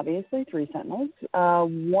obviously 3 Sentinels.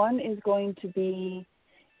 One is going to be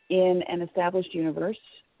in an established universe.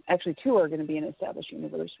 Actually, 2 are going to be in an established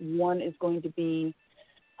universe. One is going to be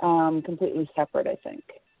completely separate, I think.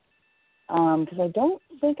 Because I don't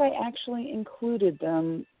think I actually included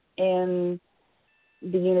them in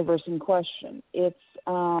the universe in question. It's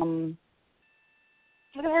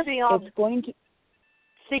Look at her being all it's going to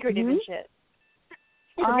secretive and shit.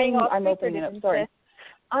 I'm opening it up. Sorry.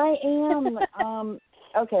 I am.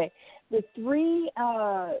 Okay. The 3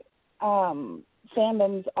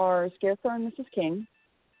 fandoms are Scarecrow and Mrs. King,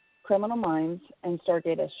 Criminal Minds, and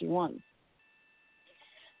Stargate SG-1.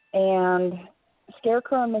 And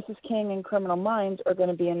Scarecrow and Mrs. King and Criminal Minds are going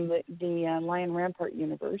to be in the Lion Rampart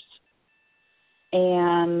universe.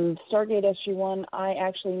 And Stargate SG-1, I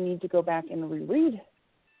actually need to go back and reread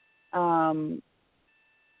Rampart,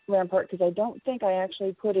 because I don't think I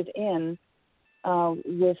actually put it in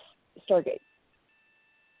with Stargate.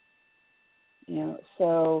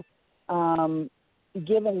 So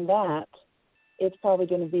given that, it's probably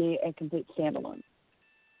going to be a complete standalone.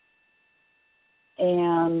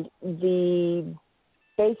 And the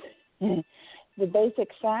basic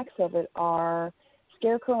facts of it are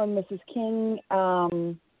Scarecrow and Mrs. King.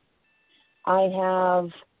 I'm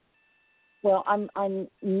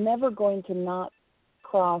never going to not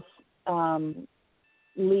cross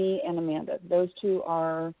Lee and Amanda. Those 2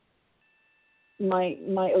 are my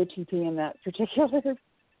OTP in that particular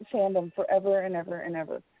fandom forever and ever and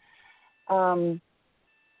ever.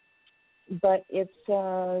 But it's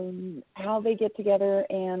how they get together,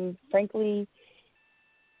 and frankly,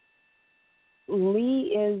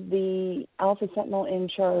 Lee is the Alpha Sentinel in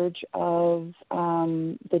charge of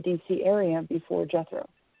the DC area before Jethro.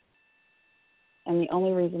 And the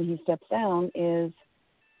only reason he steps down is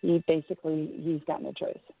he's got no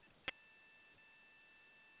choice.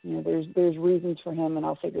 There's reasons for him, and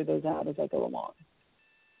I'll figure those out as I go along.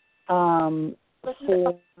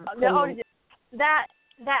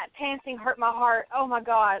 That pantsing hurt my heart. Oh my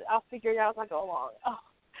God! I'll figure it out as I go along. Oh.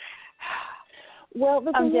 Well,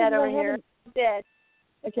 I'm dead over here. Dead.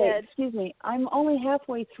 Okay, dead. Excuse me. I'm only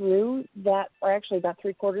halfway through that, or actually about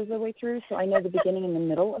 3/4 of the way through. So I know the beginning and the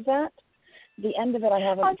middle of that. The end of it, I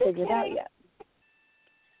haven't figured out yet.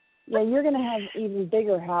 Yeah, you're going to have even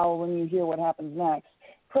bigger howl when you hear what happens next.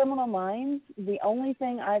 Criminal Minds. The only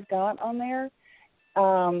thing I've got on there.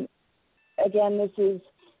 Again, this is.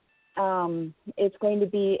 It's going to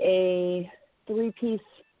be a 3-piece,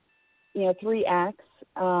 3 acts,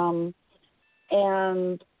 and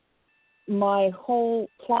my whole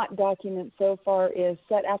plot document so far is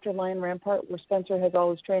set after Lion Rampart, where Spencer has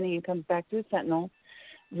all his training and comes back to his Sentinel,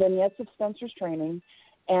 vignettes of Spencer's training,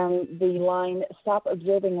 and the line, "Stop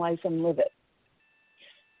observing life and live it."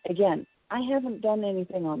 Again, I haven't done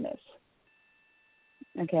anything on this.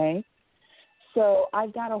 Okay? So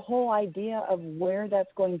I've got a whole idea of where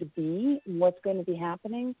that's going to be, what's going to be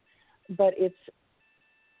happening, but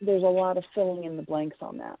there's a lot of filling in the blanks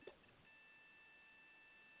on that.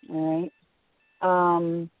 All right.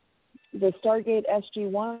 The Stargate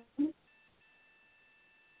SG-1,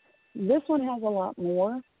 this one has a lot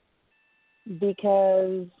more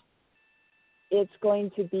because it's going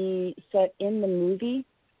to be set in the movie,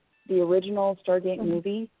 the original Stargate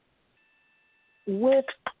movie, with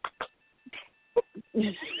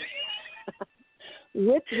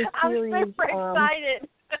with the series. I'm super excited.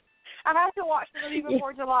 I have to watch the movie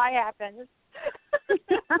before July happens.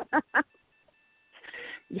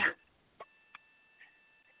 Yeah.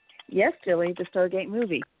 Yes, Jilly, the Stargate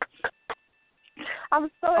movie. I'm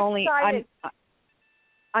so excited.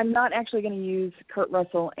 I'm not actually going to use Kurt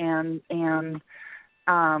Russell and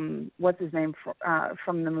what's his name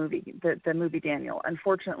from the movie, the movie Daniel.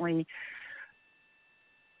 Unfortunately,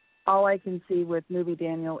 all I can see with movie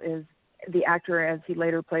Daniel is the actor, as he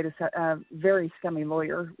later played a very scummy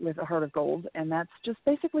lawyer with a heart of gold, and that's just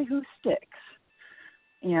basically who sticks.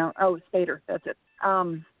 Spader, that's it.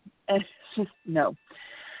 And it's just no.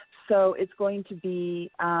 So it's going to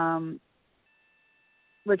be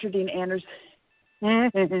Richard Dean Anderson.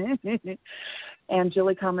 And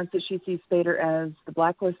Jilly comments that she sees Spader as the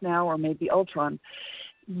Blacklist now, or maybe Ultron.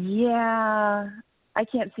 Yeah, I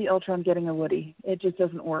can't see Ultron getting a Woody. It just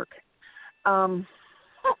doesn't work. Oh,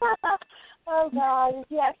 God, did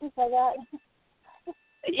you actually say that?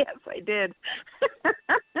 Yes, I did.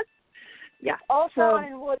 Yeah. Ultron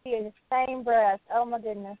and Woody in the same breath. Oh, my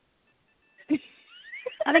goodness.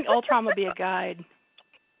 I think Ultron would be a guide.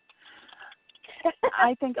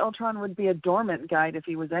 I think Ultron would be a dormant guide if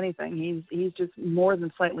he was anything. He's just more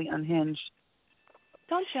than slightly unhinged.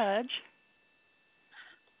 Don't judge.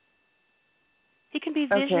 He can be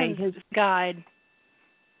Vision's his guide.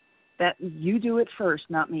 That you do it first,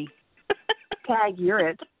 not me. Tag, you're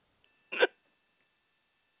it.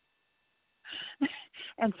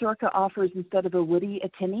 And Sorka offers, instead of a Woody, a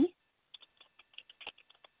Tinny.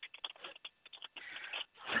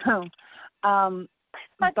 So,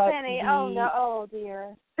 Tinny. Oh no! Oh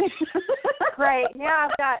dear. Great. Now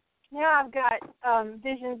I've got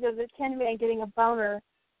visions of the Tin Man getting a boner.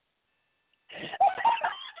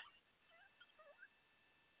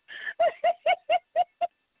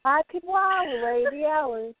 I could while away the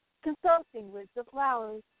hours consulting with the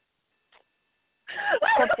flowers.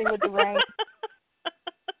 Something with the rain.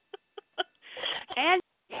 And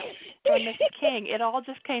Mr. King, it all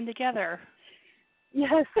just came together.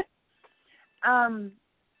 Yes.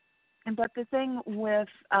 But the thing with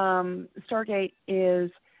Stargate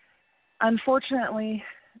is, unfortunately,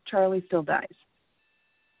 Charlie still dies.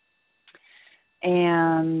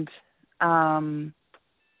 And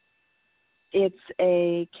it's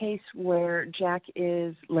a case where Jack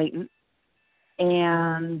is latent.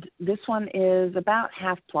 And this one is about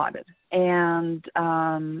half plotted. And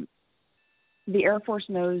the Air Force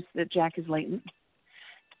knows that Jack is latent.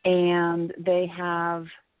 And they have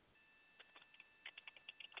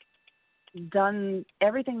done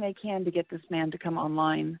everything they can to get this man to come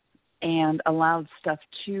online and allowed stuff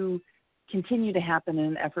to continue to happen in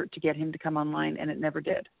an effort to get him to come online, and it never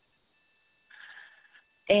did.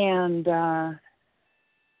 And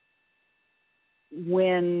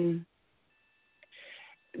when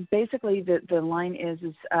basically the line is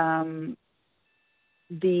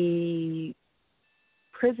the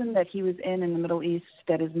prison that he was in the Middle East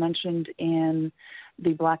that is mentioned in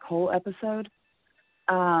the Black Hole episode,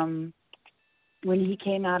 when he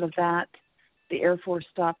came out of that, the Air Force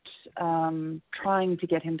stopped trying to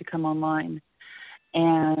get him to come online,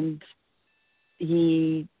 and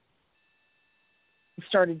he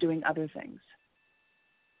started doing other things.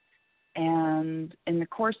 And in the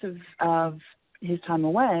course of his time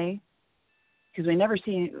away, because we never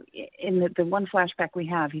see, in the one flashback we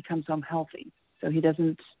have, he comes home healthy, so he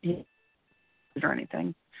doesn't or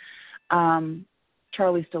anything.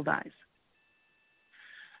 Charlie still dies.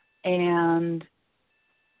 And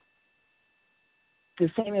the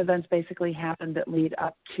same events basically happened that lead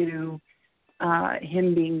up to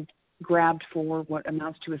him being grabbed for what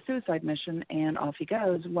amounts to a suicide mission, and off he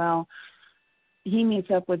goes. Well, he meets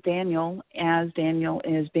up with Daniel as Daniel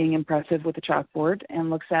is being impressive with the chalkboard and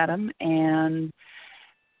looks at him and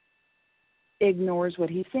ignores what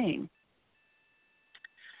he's seeing.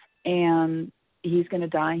 And he's going to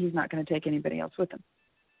die. He's not going to take anybody else with him.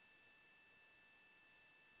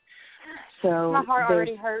 So my heart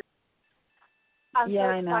already hurts. I'm yeah, so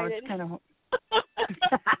I know. excited. It's kind of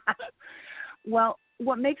well.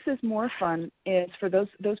 What makes this more fun is for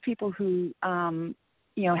those people who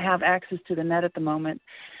have access to the net at the moment.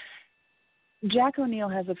 Jack O'Neill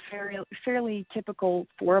has a fairly typical,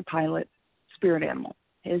 for a pilot, spirit animal.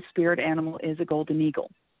 His spirit animal is a golden eagle,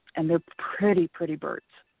 and they're pretty birds.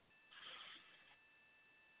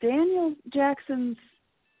 Daniel Jackson's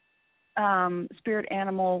spirit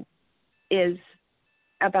animal is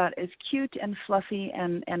about as cute and fluffy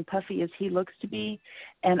and puffy as he looks to be,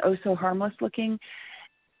 and oh so harmless looking,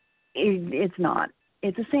 it's not.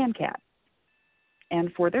 It's a sand cat.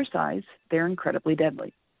 And for their size, they're incredibly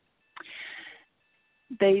deadly.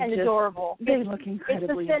 Adorable. They look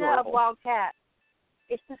incredibly adorable. It's the Senna of wild cats.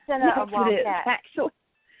 It's the Senna of wild cats. Actually,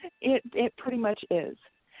 it pretty much is.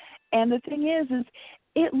 And the thing is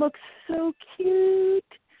it looks so cute.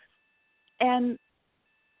 And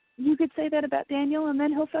you could say that about Daniel, and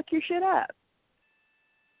then he'll fuck your shit up.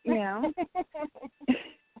 You know?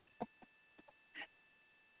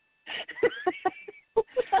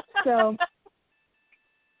 So,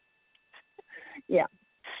 yeah.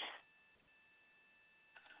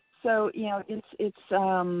 So, you know, it's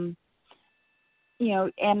you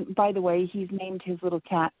know, and by the way, he's named his little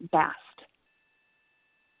cat Bast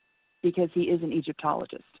because he is an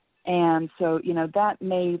Egyptologist. And so, you know, that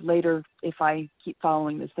may later, if I keep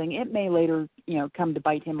following this thing, it may later, you know, come to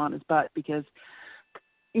bite him on his butt because,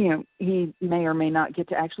 you know, he may or may not get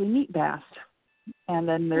to actually meet Bast. And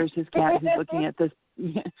then there's his cat who's looking at this,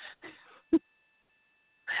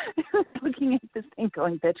 looking at this thing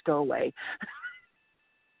going, bitch, go away.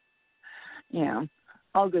 You know,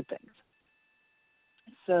 all good things.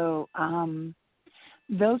 So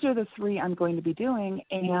those are the three I'm going to be doing.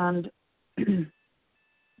 And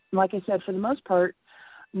like I said, for the most part,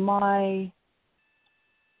 my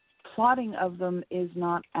plotting of them is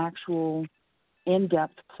not actual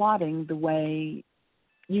in-depth plotting the way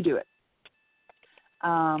you do it.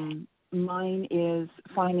 Mine is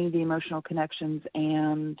finding the emotional connections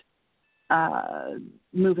and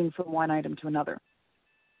moving from one item to another.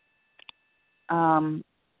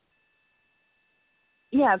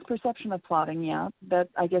 Yeah, it's perception of plotting. Yeah, that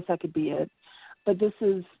I guess that could be it. But this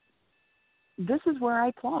is where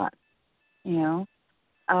I plot. You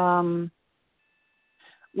know,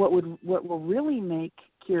 what will really make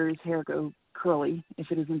Kira's hair go curly,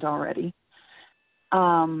 if it isn't already.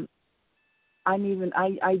 I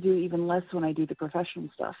do even less when I do the professional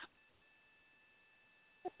stuff.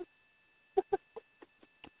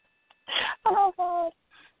 Oh God!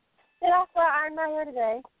 Did I flat iron my hair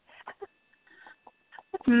today?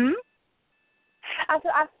 I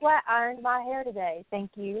said I flat ironed my hair today.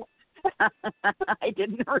 Thank you. I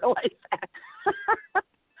didn't realize that.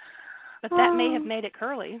 But that may have made it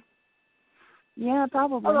curly. Yeah,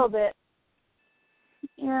 probably. A little bit.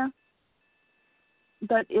 Yeah.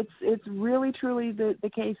 But it's really truly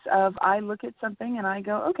the case of I look at something and I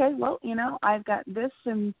go, okay, well, you know, I've got this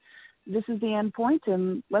and this is the end point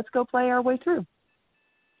and let's go play our way through.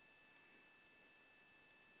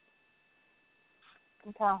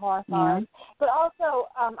 I'm kind of horrified. Yeah. But also,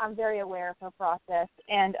 I'm very aware of her process,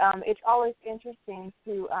 and it's always interesting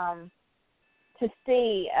to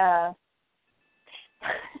see.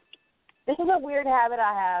 This is a weird habit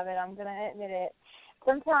I have, and I'm going to admit it.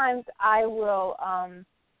 Sometimes I will,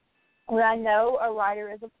 when I know a writer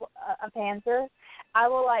is a pantser, I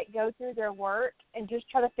will like go through their work and just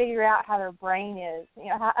try to figure out how their brain is, you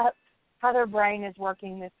know, how their brain is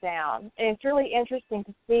working this down. And it's really interesting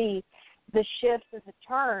to see the shifts and the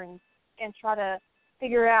turns and try to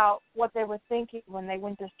figure out what they were thinking when they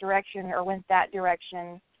went this direction or went that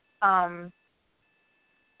direction. So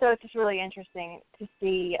it's just really interesting to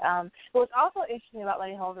see. What's also interesting about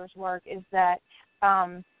Lady Holder's work is that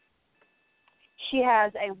she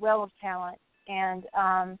has a well of talent, and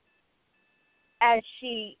as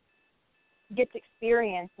she gets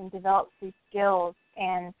experience and develops these skills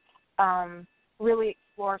and really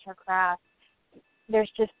explores her craft, there's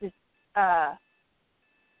just this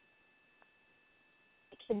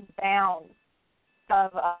bound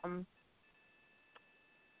of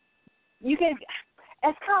you can.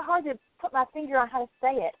 It's kind of hard to put my finger on how to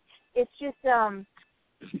say it. It's just I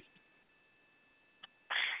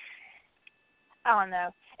don't know.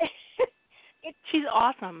 She's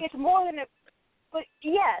awesome. It's more than but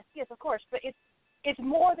yes, of course. But it's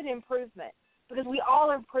more than improvement because we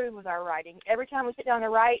all improve with our writing. Every time we sit down to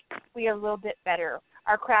write, we are a little bit better.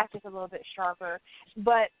 Our craft is a little bit sharper.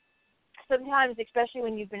 But sometimes, especially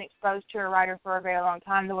when you've been exposed to a writer for a very long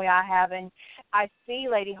time, the way I have, and I see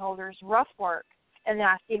Lady Holder's rough work, and then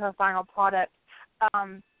I see her final product.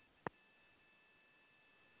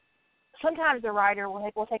 Sometimes the writer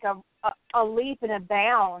will take a leap and a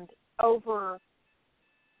bound over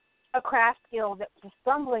a craft skill that was a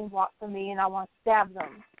stumbling block for me, and I want to stab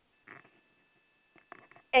them.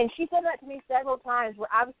 And she said that to me several times where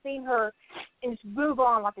I've seen her and just move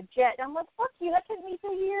on like a jet. And I'm like, fuck you, that took me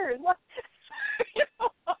 2 years. What?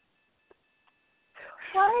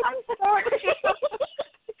 I'm sorry.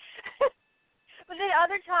 But then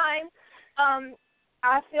other times,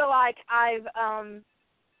 I feel like I've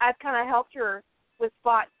I've kind of helped her with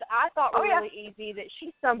spots that I thought were really easy that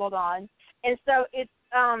she stumbled on. And so it's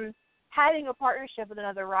having a partnership with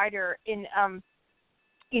another writer in,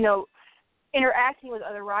 interacting with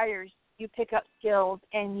other writers. You pick up skills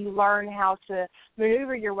and you learn how to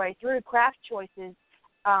maneuver your way through craft choices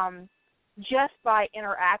just by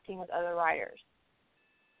interacting with other writers.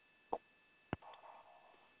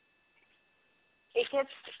 It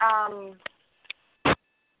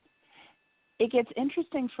gets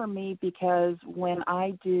interesting for me because when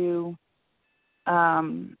I do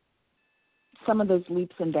some of those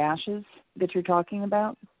leaps and dashes that you're talking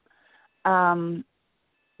about,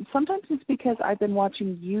 sometimes it's because I've been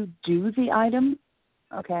watching you do the item,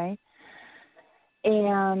 okay?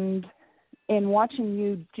 And in watching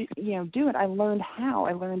you do it, I learned how.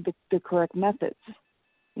 I learned the correct methods.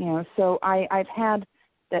 So I've had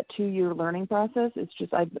that 2-year learning process. It's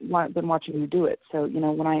just I've been watching you do it. So,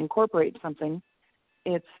 when I incorporate something,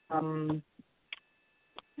 it's,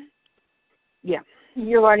 yeah.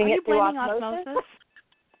 You're learning Are it you through blaming osmosis?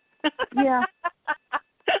 Yeah,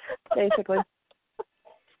 basically.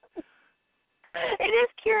 It is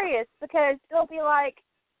curious because it'll be like,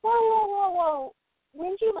 whoa.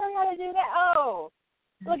 When did you learn how to do that? Oh,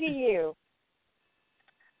 look at you.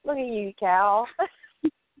 Look at you, Cal.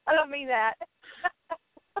 I don't mean that.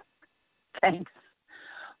 Thanks.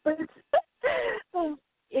 But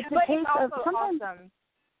it's a case of sometimes awesome.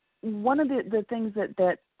 One of the things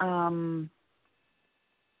that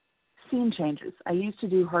scene changes. I used to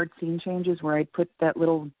do hard scene changes where I'd put that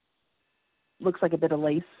little, looks like a bit of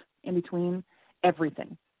lace in between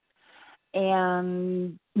everything.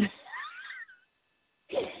 And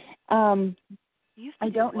I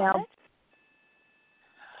don't now.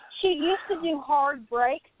 She used to do hard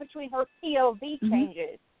breaks between her POV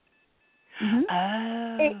changes.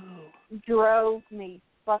 Mm-hmm. It drove me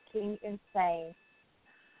fucking insane.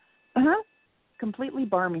 Completely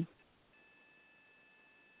barmy.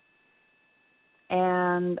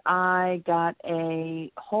 And I got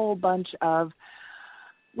a whole bunch of,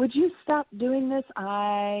 would you stop doing this?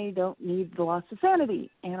 I don't need the loss of sanity.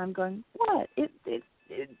 And I'm going, what?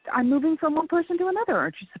 I'm moving from one person to another.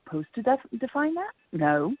 Aren't you supposed to define that?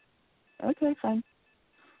 No. Okay, fine.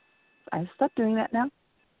 I stopped doing that now.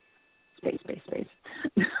 Space.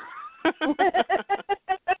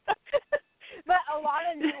 But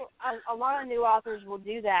a lot of new authors will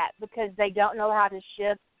do that because they don't know how to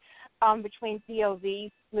shift between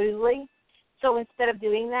POVs smoothly. So instead of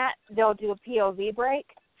doing that, they'll do a POV break.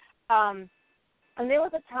 And there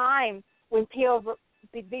was a time when POV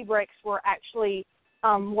breaks were actually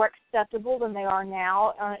more acceptable than they are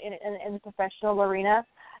now in the professional arena.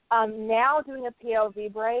 Now doing a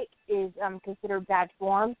POV break is considered bad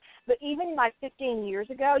form. But even like 15 years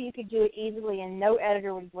ago, you could do it easily and no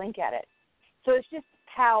editor would blink at it. So it's just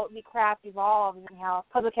how the craft evolves and how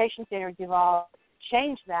publication standards evolve,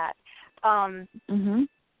 change that.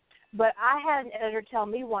 But I had an editor tell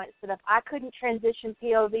me once that if I couldn't transition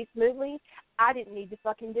POV smoothly, I didn't need to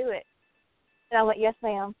fucking do it. And I went, yes,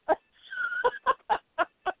 ma'am.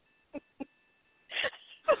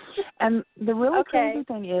 And the really crazy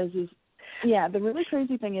thing is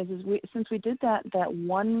since we did that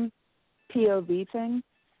one POV thing,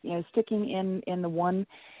 sticking in the one,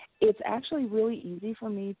 it's actually really easy for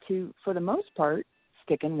me to, for the most part,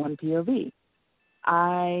 stick in one POV.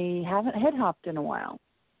 I haven't head hopped in a while.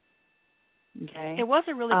 Okay. It was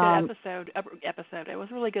a really good episode. It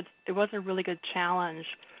was really good. It was a really good challenge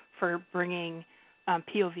for bringing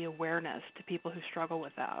POV awareness to people who struggle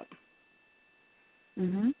with that.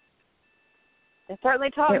 Mhm. It certainly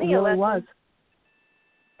taught me a lesson. It really was.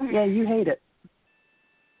 Yeah, you hate it.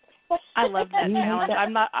 I loved that challenge.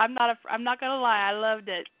 I'm not gonna lie. I loved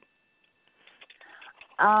it.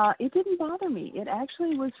 It didn't bother me. It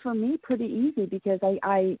actually was for me pretty easy because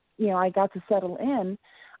I got to settle in.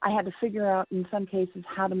 I had to figure out in some cases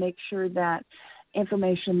how to make sure that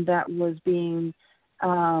information that was being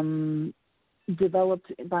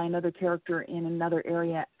developed by another character in another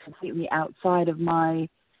area completely outside of my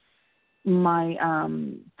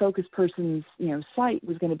focus person's site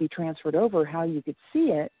was going to be transferred over, how you could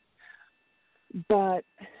see it. But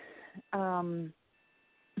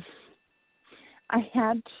I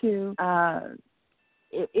had to.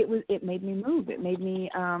 It made me move. It made me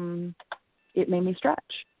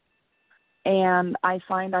stretch, and I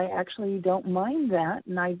find I actually don't mind that.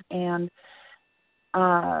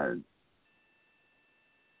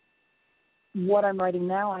 What I'm writing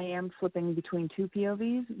now, I am flipping between two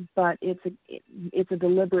POVs, but it's a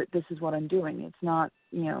deliberate. This is what I'm doing. It's not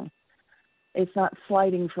it's not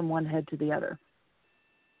sliding from one head to the other,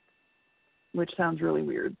 which sounds really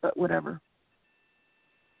weird, but whatever.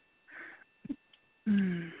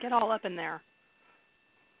 Get all up in there.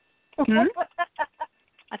 Hmm?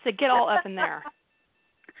 I said, get all up in there.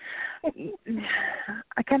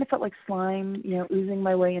 I kind of felt like slime, oozing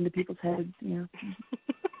my way into people's heads,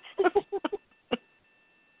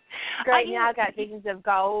 Great, now I've got visions of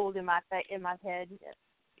gold in my head.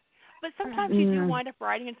 But sometimes you do wind up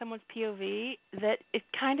writing in someone's POV that you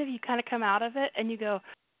kind of come out of it and you go,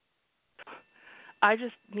 I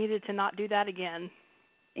just needed to not do that again.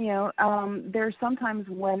 There's sometimes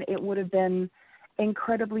when it would have been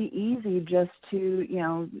incredibly easy just to,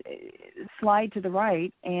 slide to the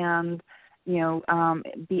right and,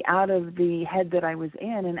 be out of the head that I was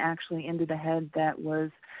in and actually into the head that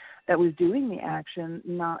was doing the action,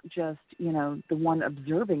 not just, the one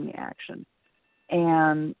observing the action.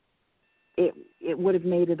 And it would have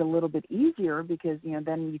made it a little bit easier because,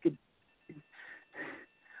 then you could,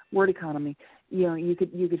 word economy, you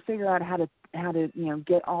could figure out how to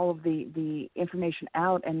get all of the information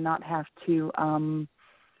out and not have to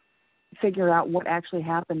figure out what actually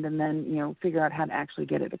happened and then figure out how to actually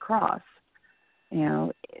get it across.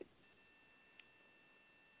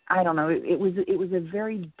 I don't know. It was a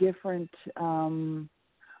very different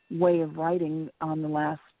way of writing on the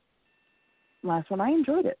last one. I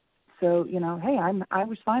enjoyed it, so hey, I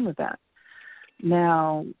was fine with that.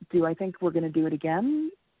 Now, do I think we're going to do it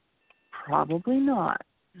again? Probably not.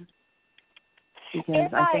 Because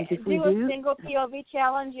if I think if we do a single POV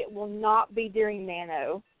challenge, it will not be during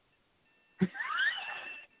Nano.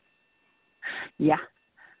 Yeah.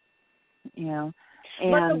 And,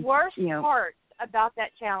 but the worst part about that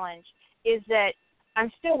challenge is that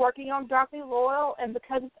I'm still working on Darkly Loyal, and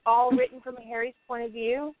because it's all written from Harry's point of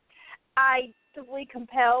view, I'm simply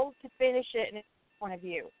compelled to finish it in his point of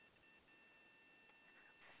view.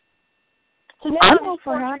 So now I'm just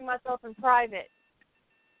torturing myself in private.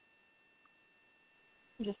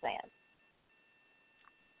 I'm just saying.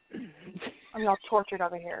 I'm all tortured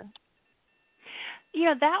over here.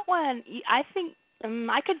 That one, I think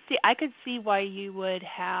I could see why you would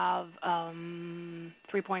have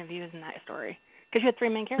 3 point of views in that story because you had 3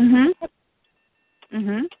 main characters.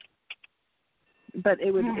 Mhm. But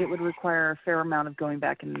it would require a fair amount of going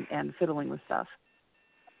back and fiddling with stuff.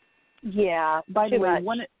 Yeah. By the way,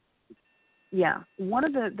 much. one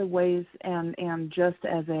of the ways, and just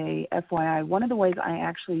as a FYI, one of the ways I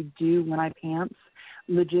actually do when I pants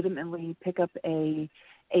legitimately pick up a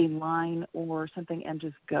line or something and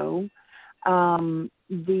just go.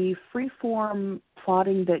 The freeform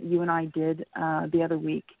plotting that you and I did the other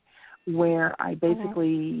week, where I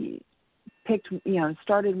basically picked,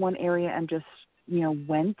 started one area and just,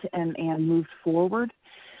 went and moved forward.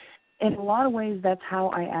 In a lot of ways, that's how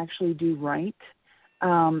I actually do write.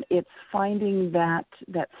 It's finding that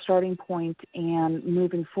starting point and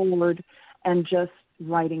moving forward and just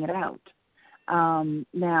writing it out.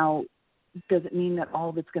 Now, does it mean that all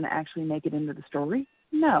of it's going to actually make it into the story?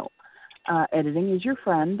 No. Editing is your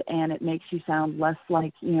friend, and it makes you sound less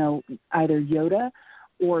like, either Yoda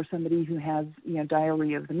or somebody who has,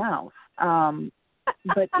 diarrhea of the mouth.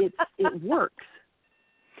 But it works.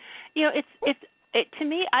 It to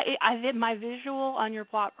me, I did my visual on your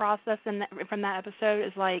plot process and from that episode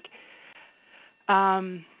is like,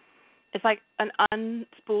 it's like an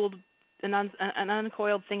unspooled, an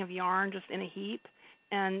uncoiled thing of yarn just in a heap,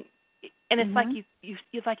 and it's like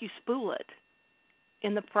it's like you spool it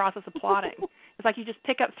in the process of plotting. It's like you just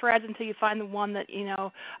pick up threads until you find the one that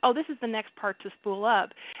this is the next part to spool up,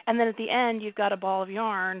 and then at the end you've got a ball of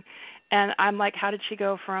yarn, and I'm like, how did she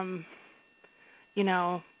go from,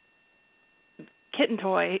 kitten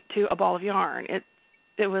toy to a ball of yarn?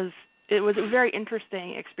 It was a very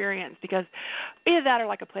interesting experience because either that or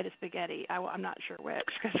like a plate of spaghetti. I'm not sure which.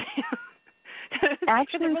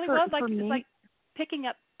 Actually, it really was like for me, it's like picking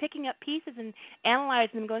up pieces and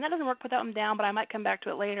analyzing them, going, that doesn't work, put that one down, but I might come back to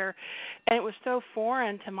it later. And it was so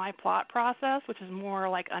foreign to my plot process, which is more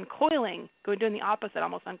like uncoiling, doing the opposite,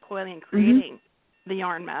 almost uncoiling and creating the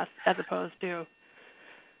yarn mess as opposed to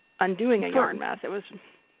undoing a yarn mess. It was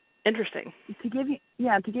interesting. To give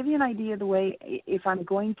you an idea of the way, if I'm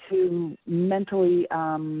going to mentally,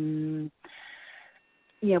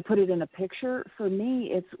 put it in a picture, for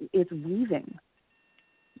me, it's weaving.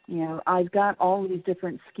 I've got all these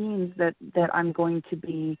different schemes that I'm going to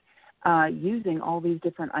be using, all these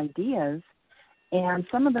different ideas, and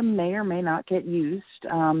some of them may or may not get used.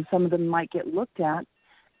 Some of them might get looked at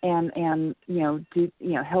and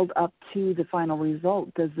held up to the final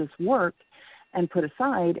result. Does this work? And put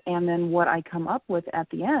aside, and then what I come up with at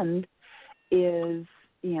the end is,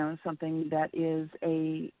 something that is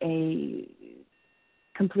a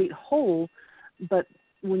complete whole, but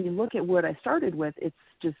when you look at what I started with, it's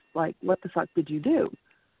just like, what the fuck did you do?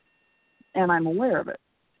 And I'm aware of it.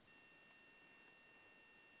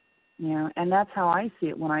 You know, and that's how I see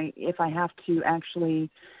it if I have to actually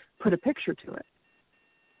put a picture to it.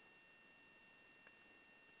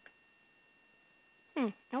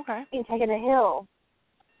 Okay. Being taken a hill.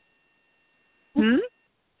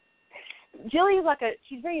 Jilly's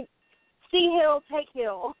she's very see hill, take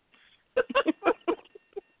hill.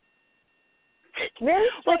 Very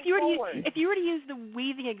well, straightforward. if you were to use the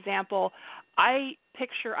weaving example, I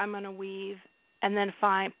picture I'm going to weave and then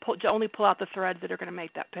only pull out the threads that are going to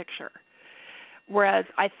make that picture. Whereas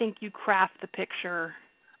I think you craft the picture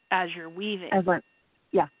as you're weaving.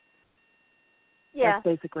 Yeah. Yeah. That's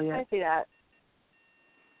basically it. I see that.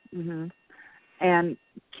 Mhm. And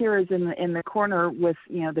Kira's in the corner with,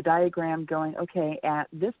 you know, the diagram going, okay, at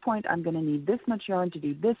this point I'm going to need this much yarn to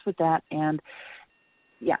do this with that, and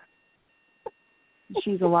yeah.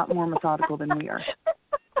 She's a lot more methodical than we are.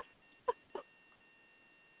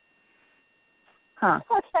 Huh.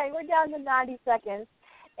 Okay, we're down to 90 seconds,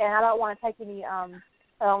 and I don't want to take any, I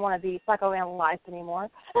don't want to be psychoanalyzed anymore.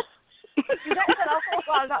 That said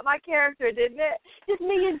a lot about my character, didn't it? Just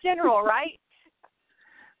me in general, right?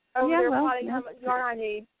 Over there plotting how much yarn I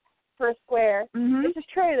need for a square. Mm-hmm. This is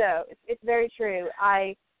true, though. It's very true.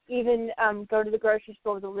 I even go to the grocery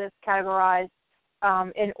store with a list categorized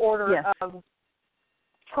in order of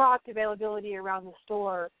product availability around the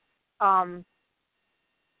store.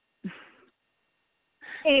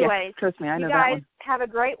 Anyways, trust me, I know you that guys one. have a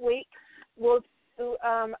great week.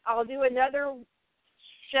 I'll do another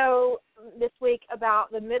show this week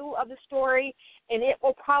about the middle of the story, and it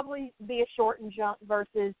will probably be a short and jump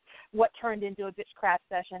versus what turned into a bitchcraft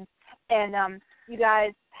session. And you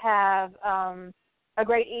guys have a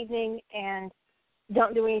great evening, and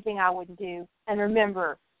don't do anything I wouldn't do. And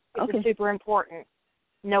remember, it's super important.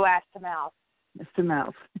 No ass to mouth. Ass to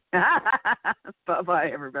mouth.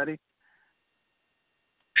 Bye-bye, everybody.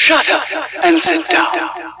 Shut up and sit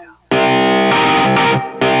down.